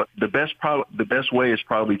us. But the best way is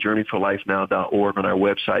probably journeyforlifenow.org on our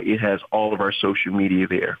website. It has all of our social media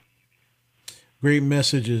there. Great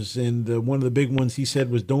messages, and one of the big ones he said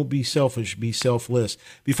was, don't be selfish, be selfless.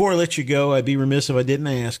 Before I let you go, I'd be remiss if I didn't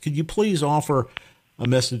ask, could you please offer a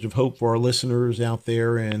message of hope for our listeners out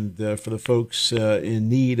there and for the folks in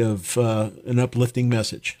need of an uplifting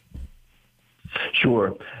message?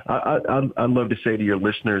 Sure. I'd love to say to your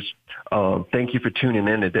listeners, thank you for tuning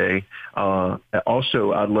in today.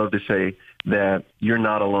 Also, I'd love to say that you're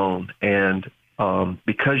not alone. And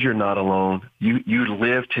because you're not alone, you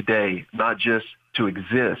live today, not just to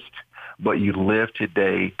exist, but you live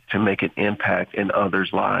today to make an impact in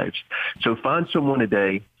others' lives. So find someone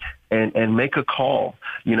today and make a call.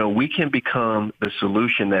 You know, we can become the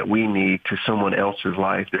solution that we need to someone else's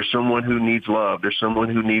life. There's someone who needs love. There's someone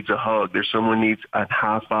who needs a hug. There's someone who needs a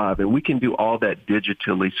high five. And we can do all that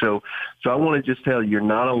digitally. So I want to just tell you, you're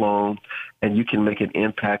not alone, and you can make an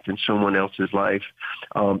impact in someone else's life.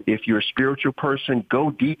 If you're a spiritual person, go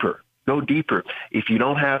deeper. Go deeper. If you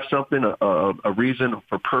don't have something, a reason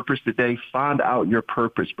for purpose today, find out your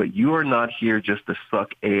purpose. But you are not here just to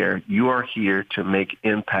suck air. You are here to make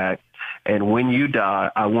impact. And when you die,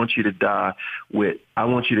 I want you to die with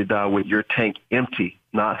your tank empty,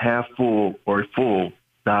 not half full or full.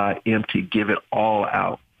 Die empty. Give it all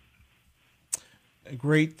out.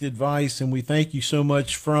 Great advice, and we thank you so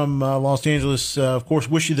much from Los Angeles. Of course,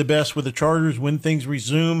 wish you the best with the Chargers when things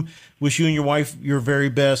resume. Wish you and your wife your very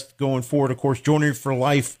best going forward. Of course,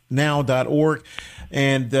 journeyforlifenow.org.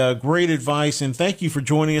 And great advice, and thank you for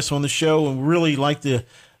joining us on the show. And we really like to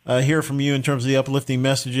hear from you in terms of the uplifting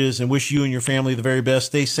messages, and wish you and your family the very best.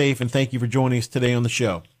 Stay safe, and thank you for joining us today on the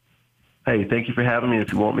show. Hey, thank you for having me.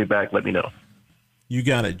 If you want me back, let me know. You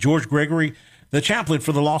got it. George Gregory, the chaplain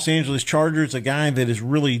for the Los Angeles Chargers, a guy that is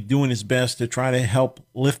really doing his best to try to help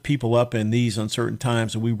lift people up in these uncertain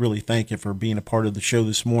times. And we really thank you for being a part of the show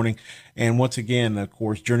this morning. And once again, of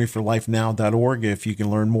course, journeyforlifenow.org, if you can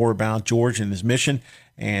learn more about George and his mission.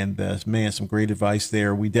 And man, some great advice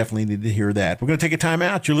there. We definitely need to hear that. We're going to take a time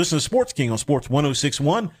out. You're listening to Sports King on Sports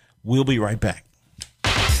 106.1. We'll be right back.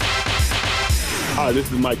 Hi, this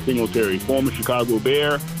is Mike Singletary, former Chicago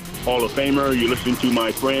Bear, Hall of Famer. You're listening to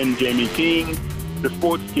my friend Jamie King, the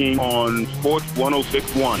Sports King on Sports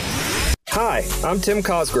 106.1. Hi, I'm Tim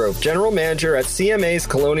Cosgrove, General Manager at CMA's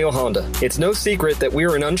Colonial Honda. It's no secret that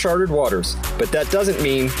we're in uncharted waters, but that doesn't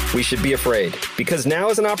mean we should be afraid, because now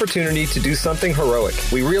is an opportunity to do something heroic.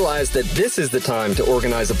 We realize that this is the time to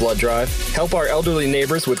organize a blood drive, help our elderly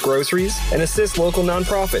neighbors with groceries, and assist local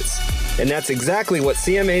nonprofits. And that's exactly what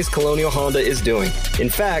CMA's Colonial Honda is doing. In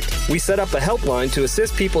fact, we set up a helpline to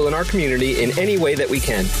assist people in our community in any way that we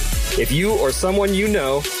can. If you or someone you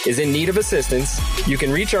know is in need of assistance, you can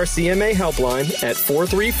reach our CMA helpline at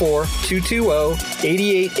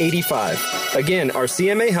 434-220-8885. Again, our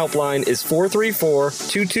CMA helpline is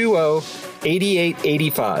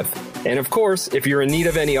 434-220-8885. And of course, if you're in need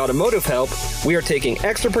of any automotive help, we are taking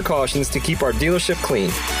extra precautions to keep our dealership clean.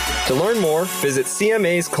 To learn more, visit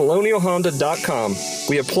cmascolonialhonda.com.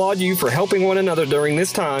 We applaud you for helping one another during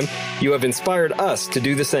this time. You have inspired us to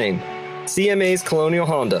do the same. CMA's Colonial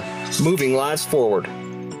Honda, moving lives forward.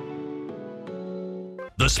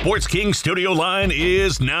 The Sports King studio line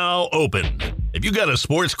is now open. If you got a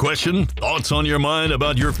sports question, thoughts on your mind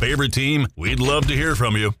about your favorite team, we'd love to hear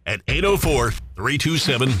from you at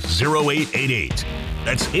 804-327-0888.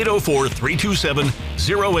 That's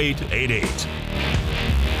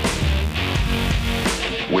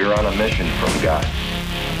 804-327-0888. We're on a mission from God.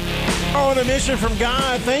 On a mission from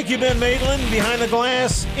God. Thank you, Ben Maitland. Behind the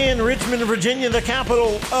glass in Richmond, Virginia, the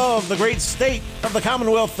capital of the great state of the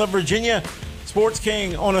Commonwealth of Virginia. Sports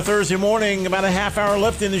King on a Thursday morning. About a half hour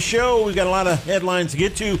left in the show. We've got a lot of headlines to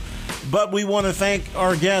get to, but we want to thank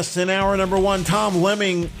our guests in hour number one, Tom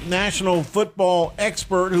Lemming, national football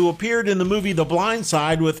expert who appeared in the movie The Blind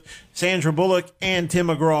Side with Sandra Bullock and Tim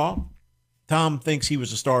McGraw. Tom thinks he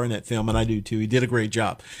was a star in that film, and I do too. He did a great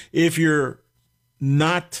job. If you're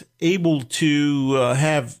not able to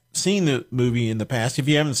have seen the movie in the past, if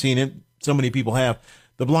you haven't seen it, so many people have,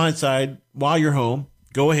 The Blind Side, while you're home,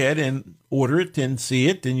 go ahead and order it and see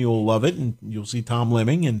it, and you'll love it, and you'll see Tom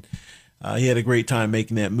Lemming, and he had a great time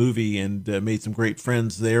making that movie and made some great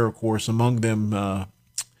friends there, of course, among them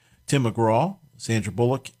Tim McGraw, Sandra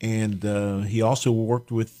Bullock, and he also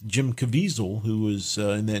worked with Jim Caviezel, who was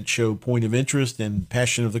in that show Point of Interest and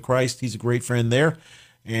Passion of the Christ. He's a great friend there.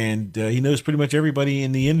 And he knows pretty much everybody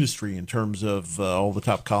in the industry in terms of all the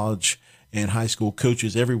top college and high school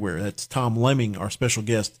coaches everywhere. That's Tom Lemming, our special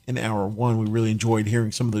guest in hour one. We really enjoyed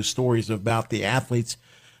hearing some of those stories about the athletes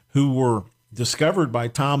who were discovered by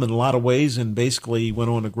Tom in a lot of ways and basically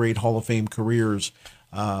went on to great Hall of Fame careers,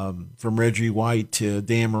 from Reggie White to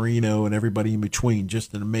Dan Marino and everybody in between.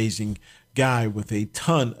 Just an amazing guy with a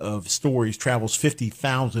ton of stories, travels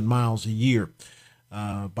 50,000 miles a year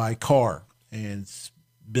by car, and it's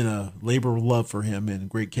been a labor of love for him, and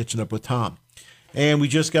great catching up with Tom. And we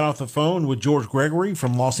just got off the phone with George Gregory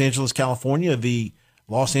from Los Angeles, California, the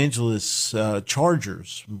Los Angeles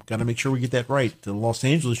Chargers. Got to make sure we get that right. The Los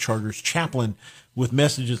Angeles Chargers chaplain with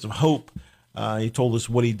messages of hope. He told us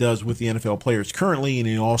what he does with the NFL players currently, and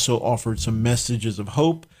he also offered some messages of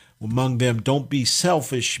hope. Among them, don't be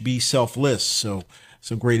selfish, be selfless. So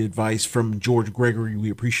some great advice from George Gregory. We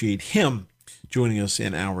appreciate him joining us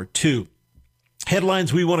in hour two.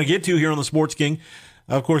 Headlines we want to get to here on the Sports King.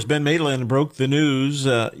 Of course, Ben Maitland broke the news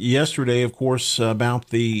yesterday, of course, about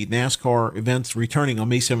the NASCAR events returning on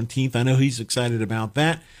May 17th. I know he's excited about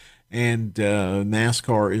that. And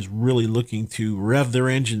NASCAR is really looking to rev their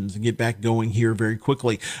engines and get back going here very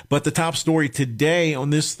quickly. But the top story today on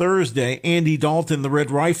this Thursday, Andy Dalton, the Red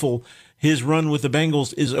Rifle, his run with the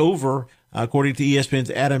Bengals is over. According to ESPN's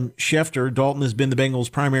Adam Schefter, Dalton has been the Bengals'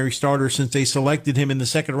 primary starter since they selected him in the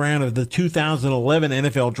second round of the 2011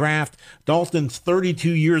 NFL Draft. Dalton's 32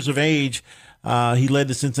 years of age. He led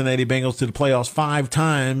the Cincinnati Bengals to the playoffs 5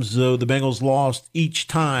 times, though the Bengals lost each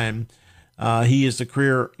time. He is the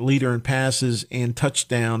career leader in passes and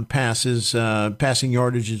touchdown passes, passing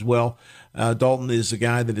yardage as well. Dalton is a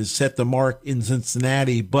guy that has set the mark in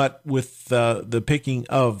Cincinnati, but with the picking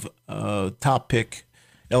of top pick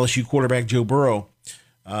LSU quarterback Joe Burrow.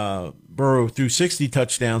 Burrow threw 60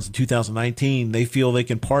 touchdowns in 2019. They feel they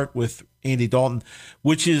can part with Andy Dalton,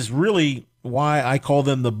 which is really why I call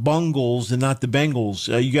them the Bungles and not the Bengals.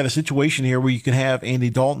 You got a situation here where you can have Andy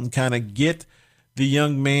Dalton kind of get the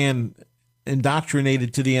young man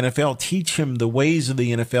indoctrinated to the NFL, teach him the ways of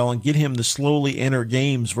the NFL, and get him to slowly enter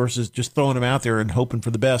games versus just throwing him out there and hoping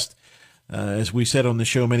for the best. As we said on the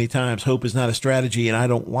show many times, hope is not a strategy, and I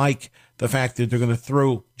don't like the fact that they're going to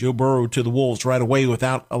throw Joe Burrow to the wolves right away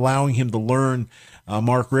without allowing him to learn.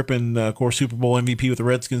 Mark Rippon, of course, Super Bowl MVP with the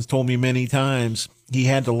Redskins, told me many times he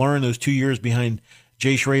had to learn those 2 years behind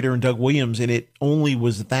Jay Schrader and Doug Williams, and it only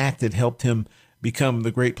was that helped him become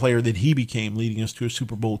the great player that he became, leading us to a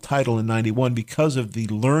Super Bowl title in '91 because of the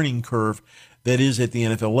learning curve that is at the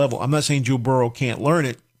NFL level. I'm not saying Joe Burrow can't learn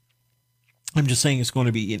it. I'm just saying it's going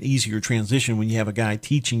to be an easier transition when you have a guy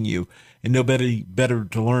teaching you, and nobody better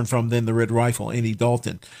to learn from than the Red Rifle, Andy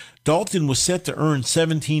Dalton. Dalton was set to earn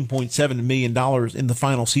 $17.7 million in the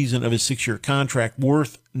final season of his 6-year contract,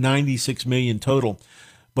 worth $96 million total.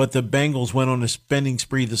 But the Bengals went on a spending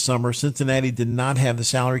spree this summer. Cincinnati did not have the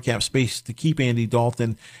salary cap space to keep Andy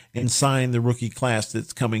Dalton and sign the rookie class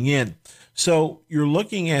that's coming in. So you're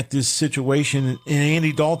looking at this situation, and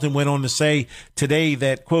Andy Dalton went on to say today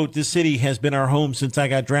that, quote, "This city has been our home since I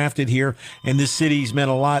got drafted here, and this city's meant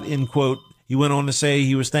a lot," end quote. He went on to say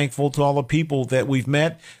he was thankful to all the people that we've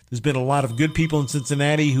met. There's been a lot of good people in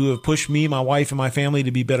Cincinnati who have pushed me, my wife, and my family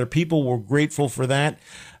to be better people. We're grateful for that.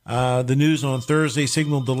 The news on Thursday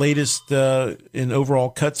signaled the latest in overall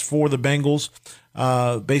cuts for the Bengals.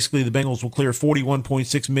 Basically, the Bengals will clear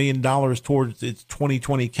 $41.6 million towards its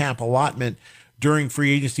 2020 cap allotment. During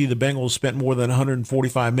free agency, the Bengals spent more than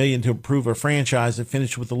 $145 million to improve a franchise that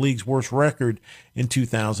finished with the league's worst record in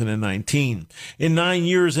 2019. In 9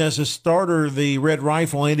 years as a starter, the Red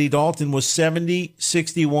Rifle, Andy Dalton, was 70,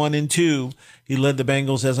 61, and 2. He led the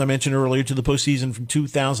Bengals, as I mentioned earlier, to the postseason from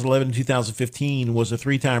 2011 to 2015, was a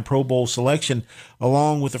 3-time Pro Bowl selection,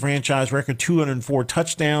 along with the franchise record 204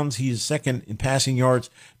 touchdowns. He's second in passing yards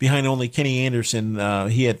behind only Kenny Anderson.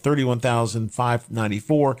 He had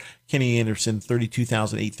 31,594. Kenny Anderson,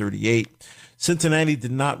 32,838. Cincinnati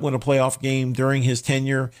did not win a playoff game during his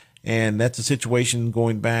tenure, and that's a situation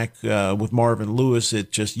going back with Marvin Lewis.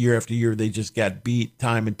 It just year after year, they just got beat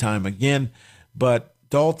time and time again. But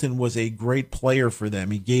Dalton was a great player for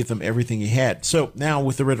them. He gave them everything he had. So now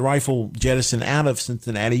with the Red Rifle jettisoned out of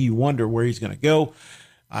Cincinnati, you wonder where he's going to go.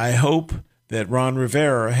 I hope that Ron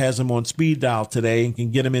Rivera has him on speed dial today and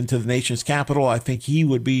can get him into the nation's capital. I think he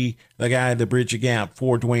would be the guy to bridge the gap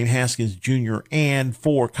for Dwayne Haskins Jr. and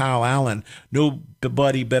for Kyle Allen.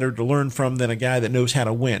 Nobody better to learn from than a guy that knows how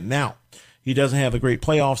to win. Now, he doesn't have a great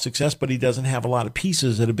playoff success, but he doesn't have a lot of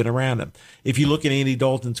pieces that have been around him. If you look at Andy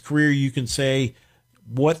Dalton's career, you can say,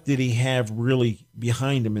 what did he have really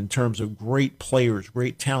behind him in terms of great players,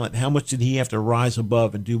 great talent? How much did he have to rise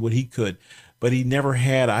above and do what he could? But he never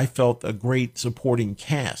had, I felt, a great supporting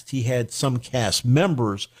cast. He had some cast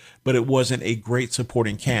members, but it wasn't a great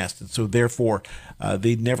supporting cast. And so therefore,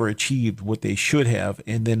 they never achieved what they should have.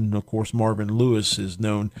 And then, of course, Marvin Lewis is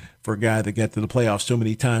known for a guy that got to the playoffs so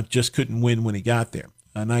many times, just couldn't win when he got there.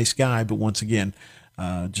 A nice guy, but once again,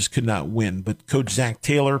 just could not win. But Coach Zach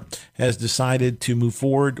Taylor has decided to move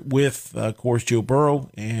forward with, of course, Joe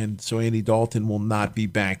Burrow, and so Andy Dalton will not be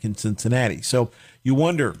back in Cincinnati. So you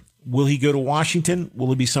wonder, will he go to Washington? Will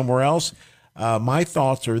he be somewhere else? My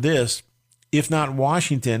thoughts are this. If not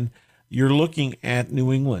Washington, you're looking at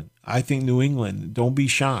New England. I think New England, don't be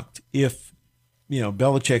shocked if,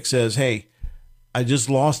 Belichick says, hey, I just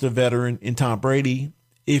lost a veteran in Tom Brady.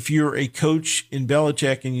 If you're a coach in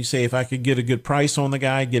Belichick and you say, if I could get a good price on the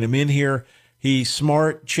guy, get him in here, he's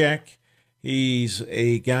smart, check. He's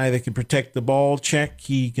a guy that can protect the ball, check.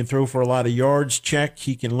 He can throw for a lot of yards, check.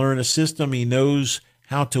 He can learn a system. He knows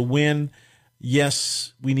how to win.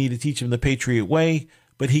 Yes, we need to teach him the Patriot way,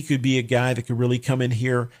 but he could be a guy that could really come in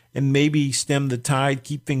here and maybe stem the tide,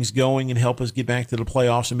 keep things going, and help us get back to the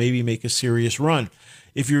playoffs and maybe make a serious run.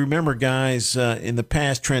 If you remember, guys, in the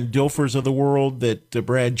past, Trent Dilfers of the world,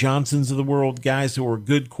 Brad Johnsons of the world, guys who were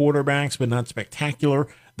good quarterbacks but not spectacular,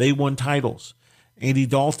 they won titles. Andy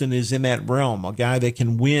Dalton is in that realm, a guy that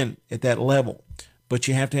can win at that level. But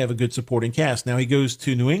you have to have a good supporting cast. Now he goes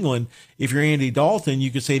to New England. If you're Andy Dalton,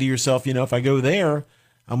 you could say to yourself, if I go there,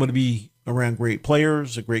 I'm going to be around great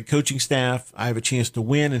players, a great coaching staff. I have a chance to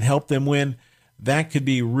win and help them win. That could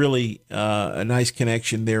be really a nice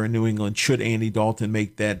connection there in New England should Andy Dalton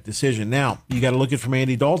make that decision. Now, you got to look at it from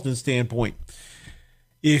Andy Dalton's standpoint.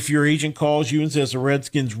 If your agent calls you and says the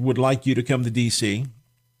Redskins would like you to come to D.C.,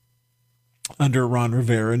 under Ron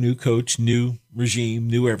Rivera, new coach, new regime,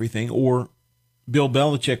 new everything, or Bill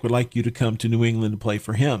Belichick would like you to come to New England to play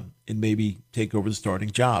for him and maybe take over the starting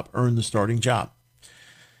job, earn the starting job.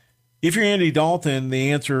 If you're Andy Dalton,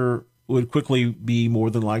 the answer would quickly be more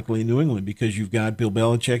than likely New England because you've got Bill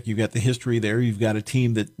Belichick, you've got the history there, you've got a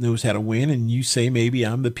team that knows how to win, and you say maybe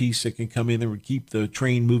I'm the piece that can come in and keep the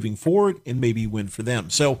train moving forward and maybe win for them.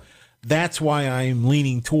 So that's why I'm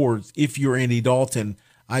leaning towards, if you're Andy Dalton,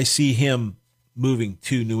 I see him moving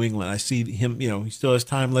to New England. I see him, he still has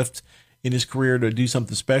time left in his career to do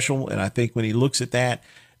something special, and I think when he looks at that,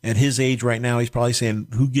 at his age right now, he's probably saying,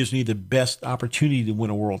 who gives me the best opportunity to win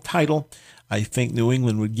a world title? I think New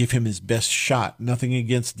England would give him his best shot. Nothing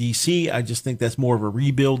against D.C. I just think that's more of a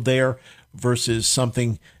rebuild there versus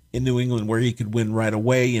something in New England where he could win right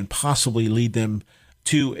away and possibly lead them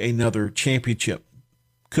to another championship.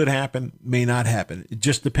 Could happen, may not happen. It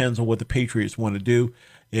just depends on what the Patriots want to do.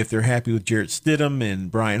 If they're happy with Jarrett Stidham and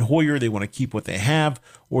Brian Hoyer, they want to keep what they have,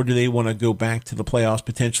 or do they want to go back to the playoffs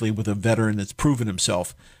potentially with a veteran that's proven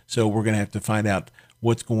himself? So we're going to have to find out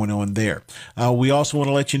what's going on there. We also want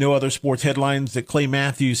to let you know other sports headlines that Clay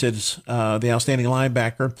Matthews is the outstanding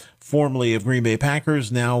linebacker, formerly of Green Bay Packers,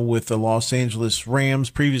 now with the Los Angeles Rams,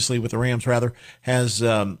 previously with the Rams rather, has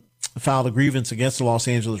filed a grievance against the Los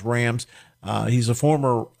Angeles Rams. He's a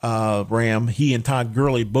former Ram. He and Todd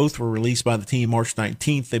Gurley both were released by the team March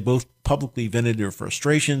 19th. They both publicly vented their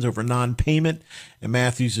frustrations over non-payment, and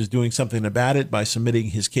Matthews is doing something about it by submitting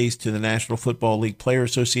his case to the National Football League Players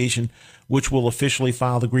Association, which will officially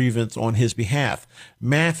file the grievance on his behalf.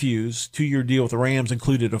 Matthews' 2-year deal with the Rams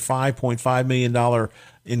included a $5.5 million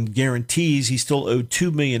in guarantees. He still owed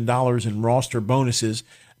 $2 million in roster bonuses.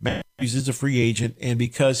 Matthews is a free agent, and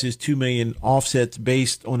because his $2 million offsets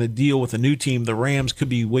based on a deal with a new team, the Rams could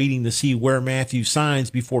be waiting to see where Matthews signs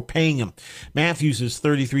before paying him. Matthews is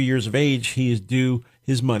 33 years of age. He is due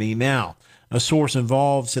his money now. A source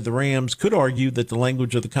involved said the Rams could argue that the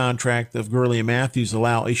language of the contract of Gurley and Matthews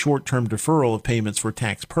allow a short-term deferral of payments for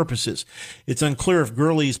tax purposes. It's unclear if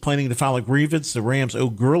Gurley is planning to file a grievance. The Rams owe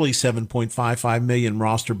Gurley $7.55 million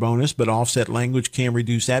roster bonus, but offset language can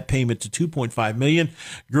reduce that payment to $2.5 million.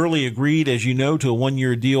 Gurley agreed, as you know, to a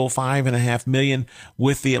 1-year deal, $5.5 million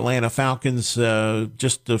with the Atlanta Falcons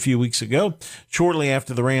just a few weeks ago. Shortly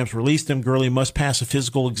after the Rams released him, Gurley must pass a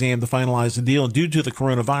physical exam to finalize the deal, and due to the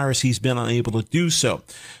coronavirus, he's been unable to do so.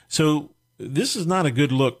 So this is not a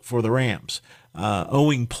good look for the Rams.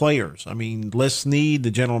 Owing players. I mean, Les Snead, the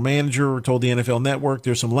general manager, told the NFL Network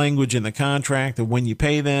there's some language in the contract of when you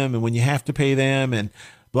pay them and when you have to pay them and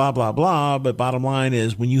blah, blah, blah. But bottom line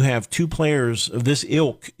is when you have two players of this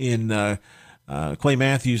ilk in Clay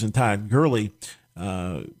Matthews and Todd Gurley,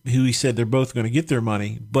 who he said they're both going to get their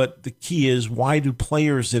money. But the key is, why do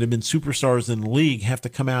players that have been superstars in the league have to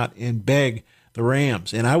come out and beg the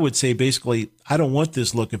Rams? And I would say basically, I don't want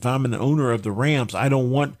this look. If I'm an owner of the Rams, I don't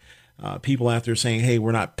want people out there saying, hey,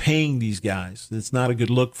 we're not paying these guys. It's not a good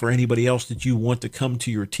look for anybody else that you want to come to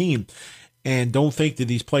your team. And don't think that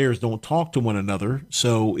these players don't talk to one another.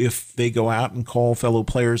 So if they go out and call fellow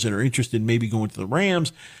players that are interested in maybe going to the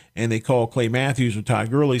Rams, and they call Clay Matthews or Todd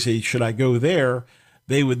Gurley, say, should I go there?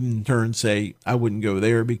 They would in turn say, I wouldn't go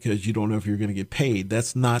there because you don't know if you're going to get paid.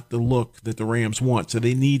 That's not the look that the Rams want. So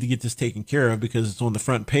they need to get this taken care of because it's on the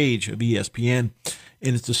front page of ESPN,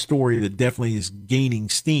 and it's a story that definitely is gaining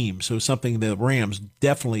steam. So something that the Rams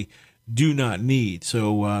definitely do not need.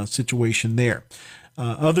 So situation there.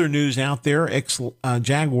 Other news out there,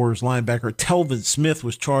 ex-Jaguars linebacker Telvin Smith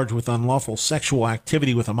was charged with unlawful sexual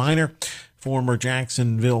activity with a minor. Former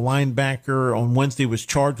Jacksonville linebacker on Wednesday was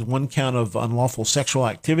charged with 1 count of unlawful sexual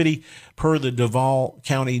activity per the Duval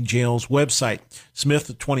County Jail's website.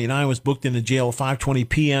 Smith, 29, was booked into jail at 5:20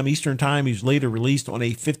 p.m. Eastern Time. He was later released on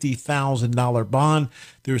a $50,000 bond.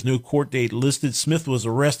 There was no court date listed. Smith was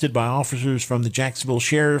arrested by officers from the Jacksonville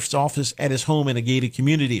Sheriff's Office at his home in a gated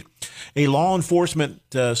community. A law enforcement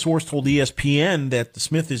source told ESPN that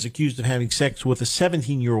Smith is accused of having sex with a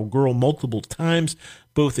 17-year-old girl multiple times,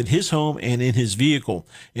 both at his home and in his vehicle.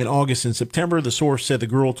 In August and September, the source said the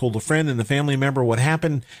girl told a friend and a family member what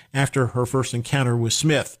happened after her first encounter with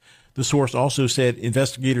Smith. The source also said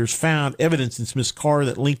investigators found evidence in Smith's car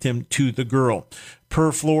that linked him to the girl.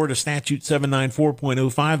 Per Florida Statute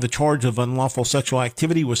 794.05, the charge of unlawful sexual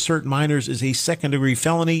activity with certain minors is a second-degree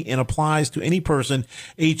felony and applies to any person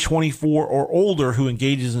age 24 or older who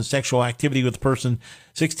engages in sexual activity with a person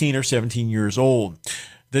 16 or 17 years old.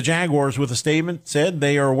 The Jaguars, with a statement, said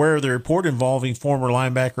they are aware of the report involving former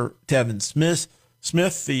linebacker Telvin Smith.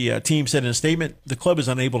 The team said in a statement, the club is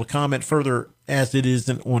unable to comment further as it is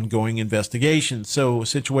an ongoing investigation. So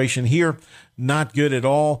situation here, not good at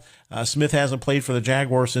all. Smith hasn't played for the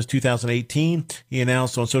Jaguars since 2018. He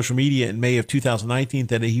announced on social media in May of 2019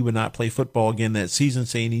 that he would not play football again that season,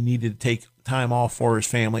 saying he needed to take time off for his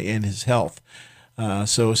family and his health.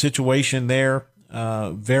 So a situation there,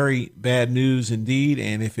 very bad news indeed.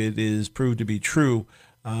 And if it is proved to be true,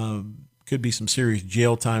 could be some serious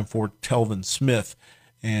jail time for Telvin Smith,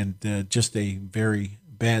 and just a very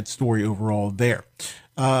bad story overall there.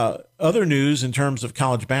 Other news in terms of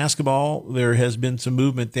college basketball, there has been some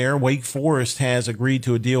movement there. Wake Forest has agreed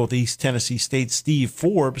to a deal with East Tennessee State's Steve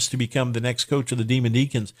Forbes to become the next coach of the Demon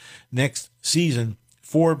Deacons next season.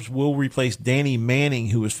 Forbes will replace Danny Manning,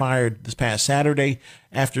 who was fired this past Saturday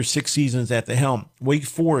after 6 seasons at the helm. Wake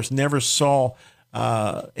Forest never saw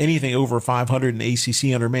anything over 500 in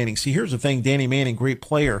ACC under Manning. See, here's the thing. Danny Manning, great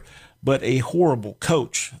player, but a horrible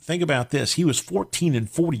coach. Think about this. He was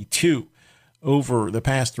 14-42 over the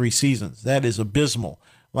past 3 seasons. That is abysmal.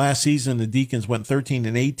 Last season, the Deacons went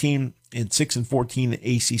 13-18 and 6-14 in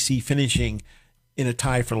ACC, finishing in a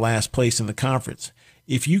tie for last place in the conference.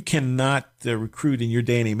 If you cannot recruit in your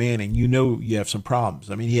Danny Manning, you know you have some problems.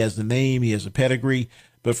 I mean, he has the name, he has a pedigree,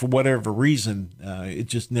 but for whatever reason, it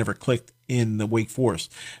just never clicked in the Wake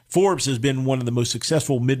Forest. Forbes has been one of the most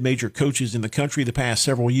successful mid-major coaches in the country the past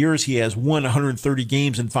several years. He has won 130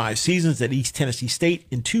 games in 5 seasons at East Tennessee State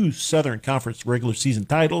and 2 Southern Conference regular season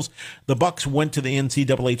titles. The Bucks went to the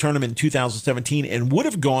NCAA tournament in 2017 and would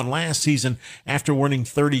have gone last season after winning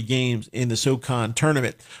 30 games in the SoCon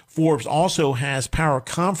tournament. Forbes also has power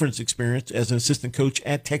conference experience as an assistant coach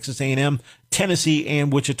at Texas A&M, Tennessee,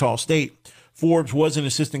 and Wichita State. Forbes was an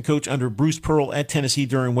assistant coach under Bruce Pearl at Tennessee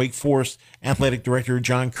during Wake Forest athletic director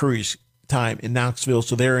John Curry's time in Knoxville.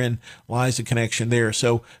 So therein lies a connection there.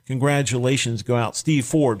 So congratulations go out Steve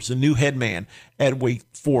Forbes, the new head man at Wake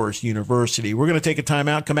Forest University. We're going to take a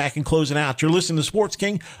timeout, come back and close it out. You're listening to Sports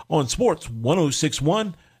King on Sports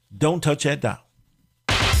 106.1. Don't touch that dial.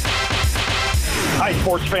 Hi,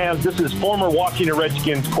 sports fans. This is former Washington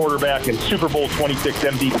Redskins quarterback and Super Bowl 26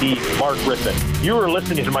 MVP Mark Griffin. You are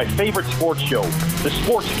listening to my favorite sports show, The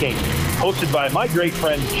Sports King, hosted by my great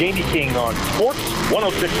friend Jamie King on Sports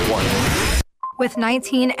 106.1. With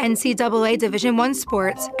 19 NCAA Division I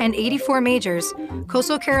sports and 84 majors,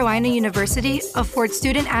 Coastal Carolina University affords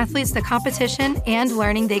student athletes the competition and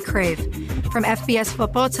learning they crave. From FBS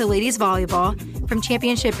football to ladies volleyball, from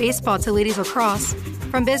championship baseball to ladies lacrosse,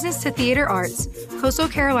 from business to theater arts, Coastal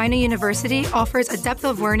Carolina University offers a depth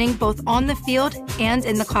of learning both on the field and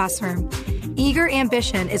in the classroom. Eager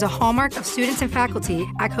ambition is a hallmark of students and faculty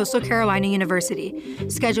at Coastal Carolina University.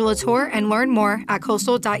 Schedule a tour and learn more at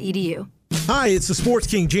coastal.edu. Hi, it's the Sports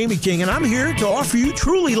King, Jamie King, and I'm here to offer you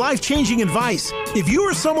truly life-changing advice. If you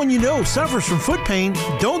or someone you know suffers from foot pain,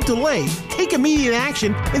 don't delay. Take immediate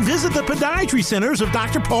action and visit the podiatry centers of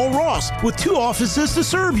Dr. Paul Ross with 2 offices to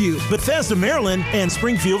serve you, Bethesda, Maryland, and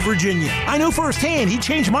Springfield, Virginia. I know firsthand he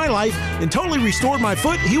changed my life and totally restored my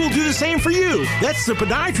foot. He will do the same for you. That's the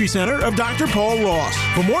podiatry center of Dr. Paul Ross.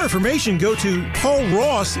 For more information, go to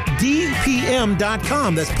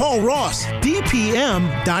paulrossdpm.com. That's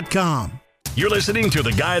paulrossdpm.com. You're listening to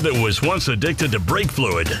the guy that was once addicted to brake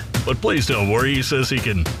fluid. But please don't worry, he says he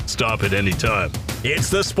can stop at any time. It's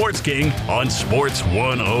the Sports King on Sports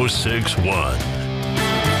 106.1.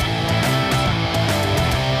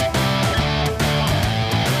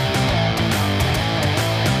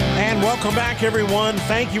 And welcome back, everyone.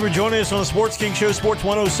 Thank you for joining us on the Sports King Show, Sports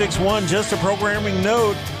 106.1. Just a programming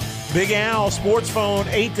note. Big Al, Sports Phone,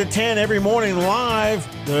 8 to 10 every morning live.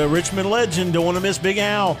 The Richmond legend, don't want to miss Big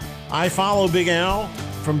Al. I follow Big Al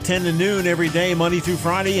from 10 to noon every day, Monday through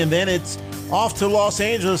Friday, and then it's off to Los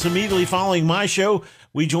Angeles immediately following my show.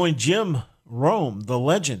 We join Jim Rome, the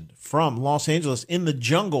legend from Los Angeles, in the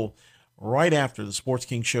jungle right after the Sports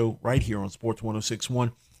King Show right here on Sports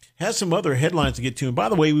 106.1. Has some other headlines to get to. And by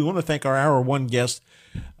the way, we want to thank our Hour 1 guest,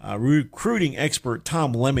 recruiting expert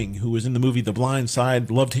Tom Lemming, who was in the movie The Blind Side.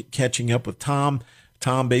 Loved catching up with Tom.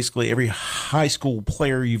 Tom, basically every high school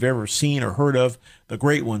player you've ever seen or heard of, the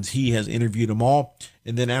great ones, he has interviewed them all.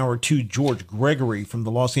 And then Hour 2, George Gregory from the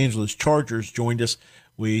Los Angeles Chargers joined us.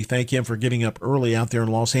 We thank him for getting up early out there in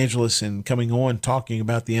Los Angeles and coming on, talking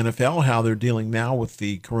about the NFL, how they're dealing now with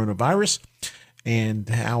the coronavirus, and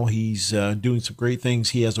how he's doing some great things.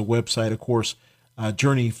 He has a website, of course,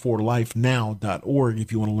 journeyforlifenow.org,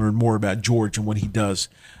 if you want to learn more about George and what he does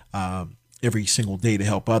every single day to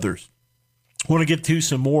help others. I want to get to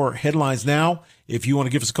some more headlines now. If you want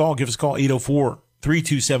to give us a call,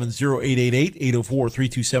 804-327-0888.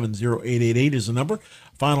 804-327-0888 is the number.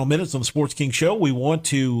 Final minutes on the Sports King Show. We want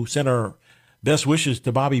to send our best wishes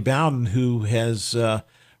to Bobby Bowden, who has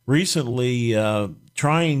recently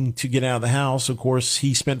trying to get out of the house. Of course,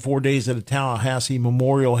 he spent 4 days at a Tallahassee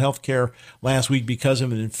Memorial Healthcare last week because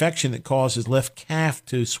of an infection that caused his left calf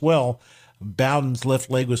to swell. Bowden's left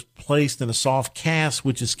leg was placed in a soft cast,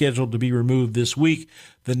 which is scheduled to be removed this week.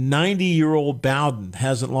 The 90-year-old Bowden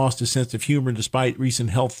hasn't lost his sense of humor despite recent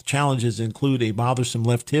health challenges include a bothersome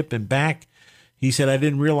left hip and back. He said, "I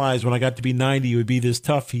didn't realize when I got to be 90 it would be this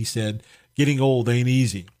tough," he said. "Getting old ain't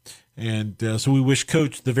easy." And so we wish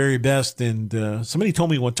Coach the very best. And somebody told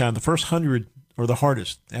me one time the first 100 are the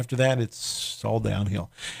hardest. After that, it's all downhill.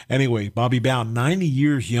 Anyway, Bobby Bowden, 90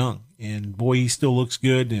 years young. And boy, he still looks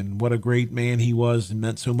good. And what a great man he was and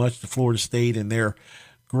meant so much to Florida State and their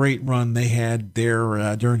great run they had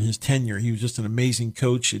there during his tenure. He was just an amazing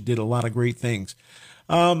coach. He did a lot of great things.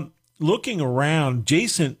 Looking around,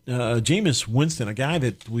 Jameis Winston, a guy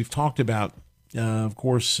that we've talked about, of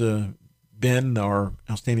course, Ben, our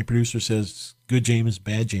outstanding producer, says good Jameis,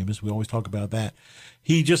 bad Jameis. We always talk about that.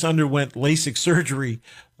 He just underwent LASIK surgery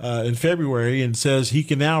in February and says he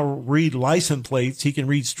can now read license plates. He can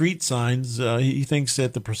read street signs. He thinks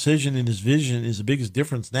that the precision in his vision is the biggest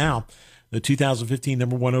difference now. The 2015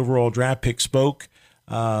 number 1 overall draft pick spoke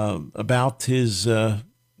about his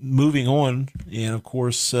moving on, and of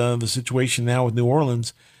course the situation now with New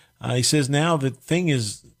Orleans. He says now that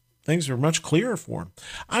things are much clearer for him.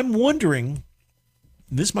 I'm wondering,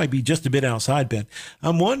 this might be just a bit outside, Ben,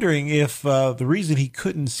 I'm wondering if the reason he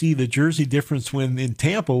couldn't see the jersey difference when in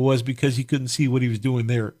Tampa was because he couldn't see what he was doing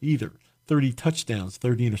there either. 30 touchdowns,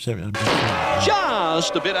 30 interceptions.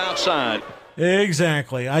 Just a bit outside.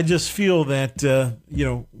 Exactly. I just feel that,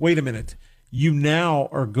 wait a minute. You now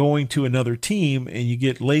are going to another team and you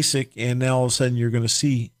get LASIK, and now all of a sudden you're going to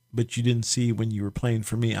see, but you didn't see when you were playing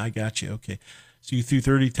for me. I got you. Okay. So you threw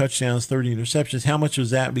 30 touchdowns, 30 interceptions. How much was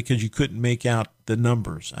that because you couldn't make out the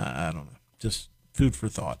numbers? I don't know. Just food for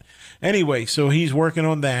thought. Anyway, so he's working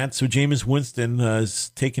on that. So Jameis Winston is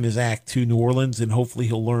taking his act to New Orleans, and hopefully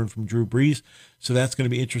he'll learn from Drew Brees. So that's going to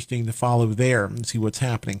be interesting to follow there and see what's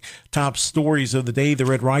happening. Top stories of the day: the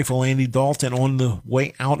Red Rifle, Andy Dalton, on the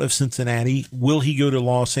way out of Cincinnati. Will he go to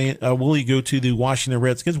will he go to the Washington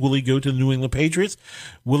Redskins? Will he go to the New England Patriots?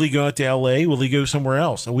 Will he go out to L.A.? Will he go somewhere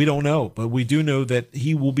else? We don't know, but we do know that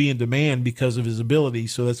he will be in demand because of his ability.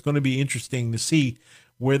 So that's going to be interesting to see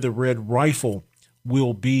where the Red Rifle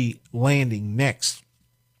will be landing next.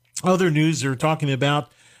 Other news they're talking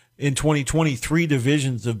about in 2020, 3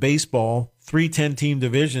 divisions of baseball, 3 10-team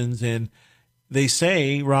divisions, and they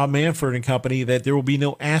say, Rob Manfred and company, that there will be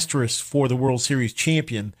no asterisk for the World Series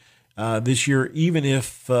champion this year, even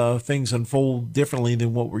if things unfold differently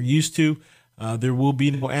than what we're used to. There will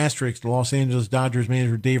be no asterisk. The Los Angeles Dodgers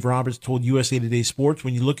manager Dave Roberts told USA Today Sports,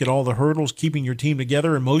 when you look at all the hurdles keeping your team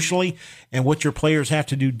together emotionally and what your players have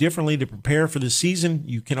to do differently to prepare for the season,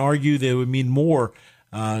 you can argue that it would mean more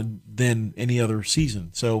than any other season.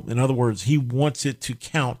 So, in other words, he wants it to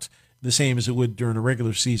count the same as it would during a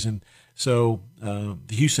regular season. So, the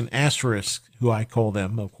Houston Asterisk, who I call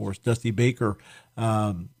them, of course, Dusty Baker,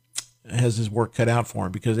 has his work cut out for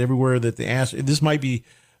him, because everywhere that this might be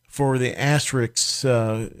for the Asterisks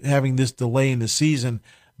having this delay in the season,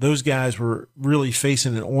 those guys were really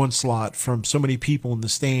facing an onslaught from so many people in the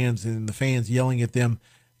stands and the fans yelling at them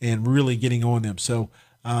and really getting on them. So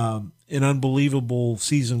an unbelievable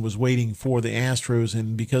season was waiting for the Astros,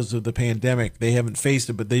 and because of the pandemic, they haven't faced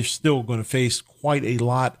it, but they're still going to face quite a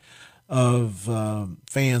lot of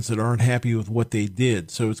fans that aren't happy with what they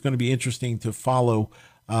did. So it's going to be interesting to follow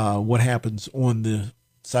what happens on the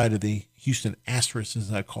side of the Houston Asterisks,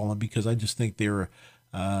 as I call them, because I just think they're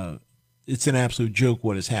it's an absolute joke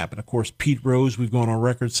what has happened. Of course, Pete Rose, we've gone on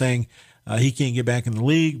record saying he can't get back in the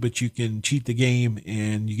league, but you can cheat the game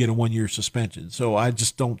and you get a 1-year suspension. So I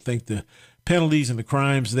just don't think the penalties and the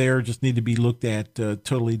crimes there just need to be looked at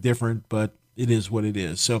totally different, but it is what it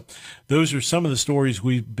is. So those are some of the stories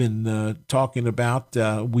we've been talking about.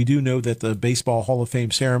 We do know that the Baseball Hall of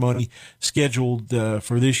Fame ceremony scheduled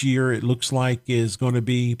for this year, it looks like, is going to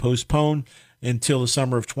be postponed until the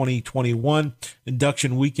summer of 2021.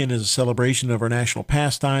 Induction weekend is a celebration of our national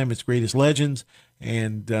pastime, its greatest legends,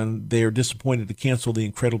 and they are disappointed to cancel the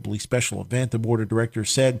incredibly special event. The board of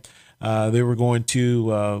directors said they were going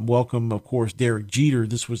to welcome, of course, Derek Jeter.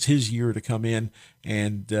 This was his year to come in,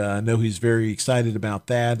 and I know he's very excited about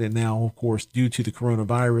that. And now, of course, due to the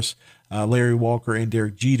coronavirus, Larry Walker and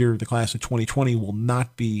Derek Jeter, the class of 2020, will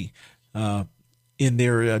not be in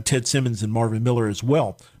there. Ted Simmons and Marvin Miller as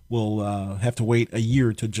well will have to wait a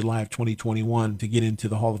year to July of 2021 to get into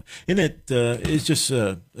the Hall of Fame. And it's just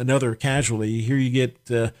another casualty. Here you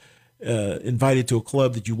get invited to a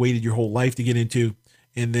club that you waited your whole life to get into,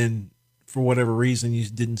 and then for whatever reason you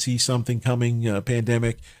didn't see something coming,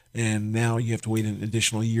 pandemic, and now you have to wait an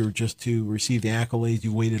additional year just to receive the accolades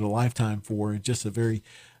you waited a lifetime for. It's just a very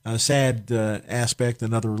sad aspect,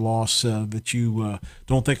 another loss that you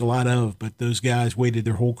don't think a lot of, but those guys waited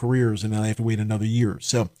their whole careers and now they have to wait another year.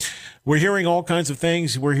 So we're hearing all kinds of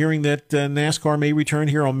things. We're hearing that NASCAR may return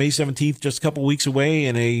here on May 17th, just a couple weeks away,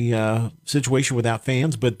 in a situation without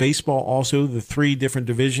fans, but baseball also, the 3 different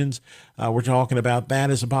divisions. We're talking about that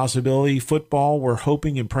as a possibility. Football, we're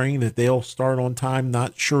hoping and praying that they'll start on time.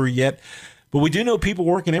 Not sure yet. But we do know people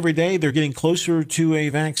working every day. They're getting closer to a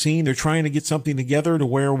vaccine. They're trying to get something together to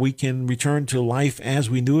where we can return to life as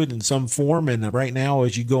we knew it in some form. And right now,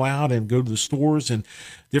 as you go out and go to the stores and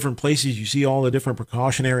different places, you see all the different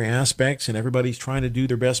precautionary aspects, and everybody's trying to do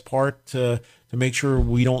their best part to make sure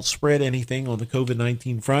we don't spread anything on the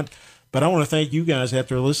COVID-19 front. But I want to thank you guys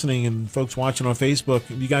after listening, and folks watching on Facebook.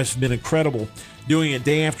 You guys have been incredible, doing it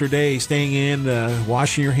day after day, staying in,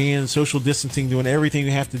 washing your hands, social distancing, doing everything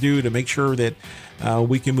you have to do to make sure that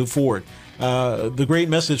we can move forward. The great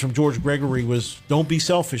message from George Gregory was, don't be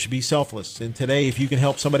selfish, be selfless. And today, if you can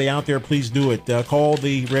help somebody out there, please do it. Call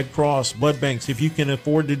the Red Cross, blood banks. If you can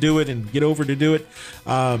afford to do it and get over to do it,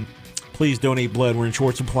 please donate blood. We're in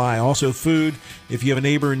short supply. Also, food. If you have a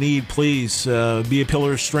neighbor in need, please be a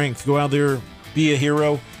pillar of strength. Go out there, be a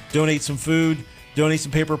hero, donate some food, donate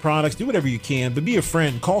some paper products, do whatever you can, but be a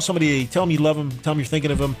friend. Call somebody, tell them you love them, tell them you're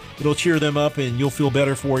thinking of them. It'll cheer them up, and you'll feel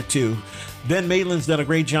better for it too. Ben Maitland's done a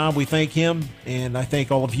great job. We thank him, and I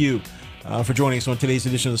thank all of you for joining us on today's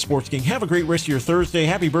edition of the Sports King. Have a great rest of your Thursday.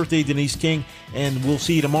 Happy birthday, Denise King, and we'll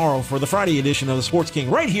see you tomorrow for the Friday edition of the Sports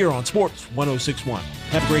King right here on Sports 106.1.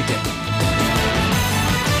 Have a great day.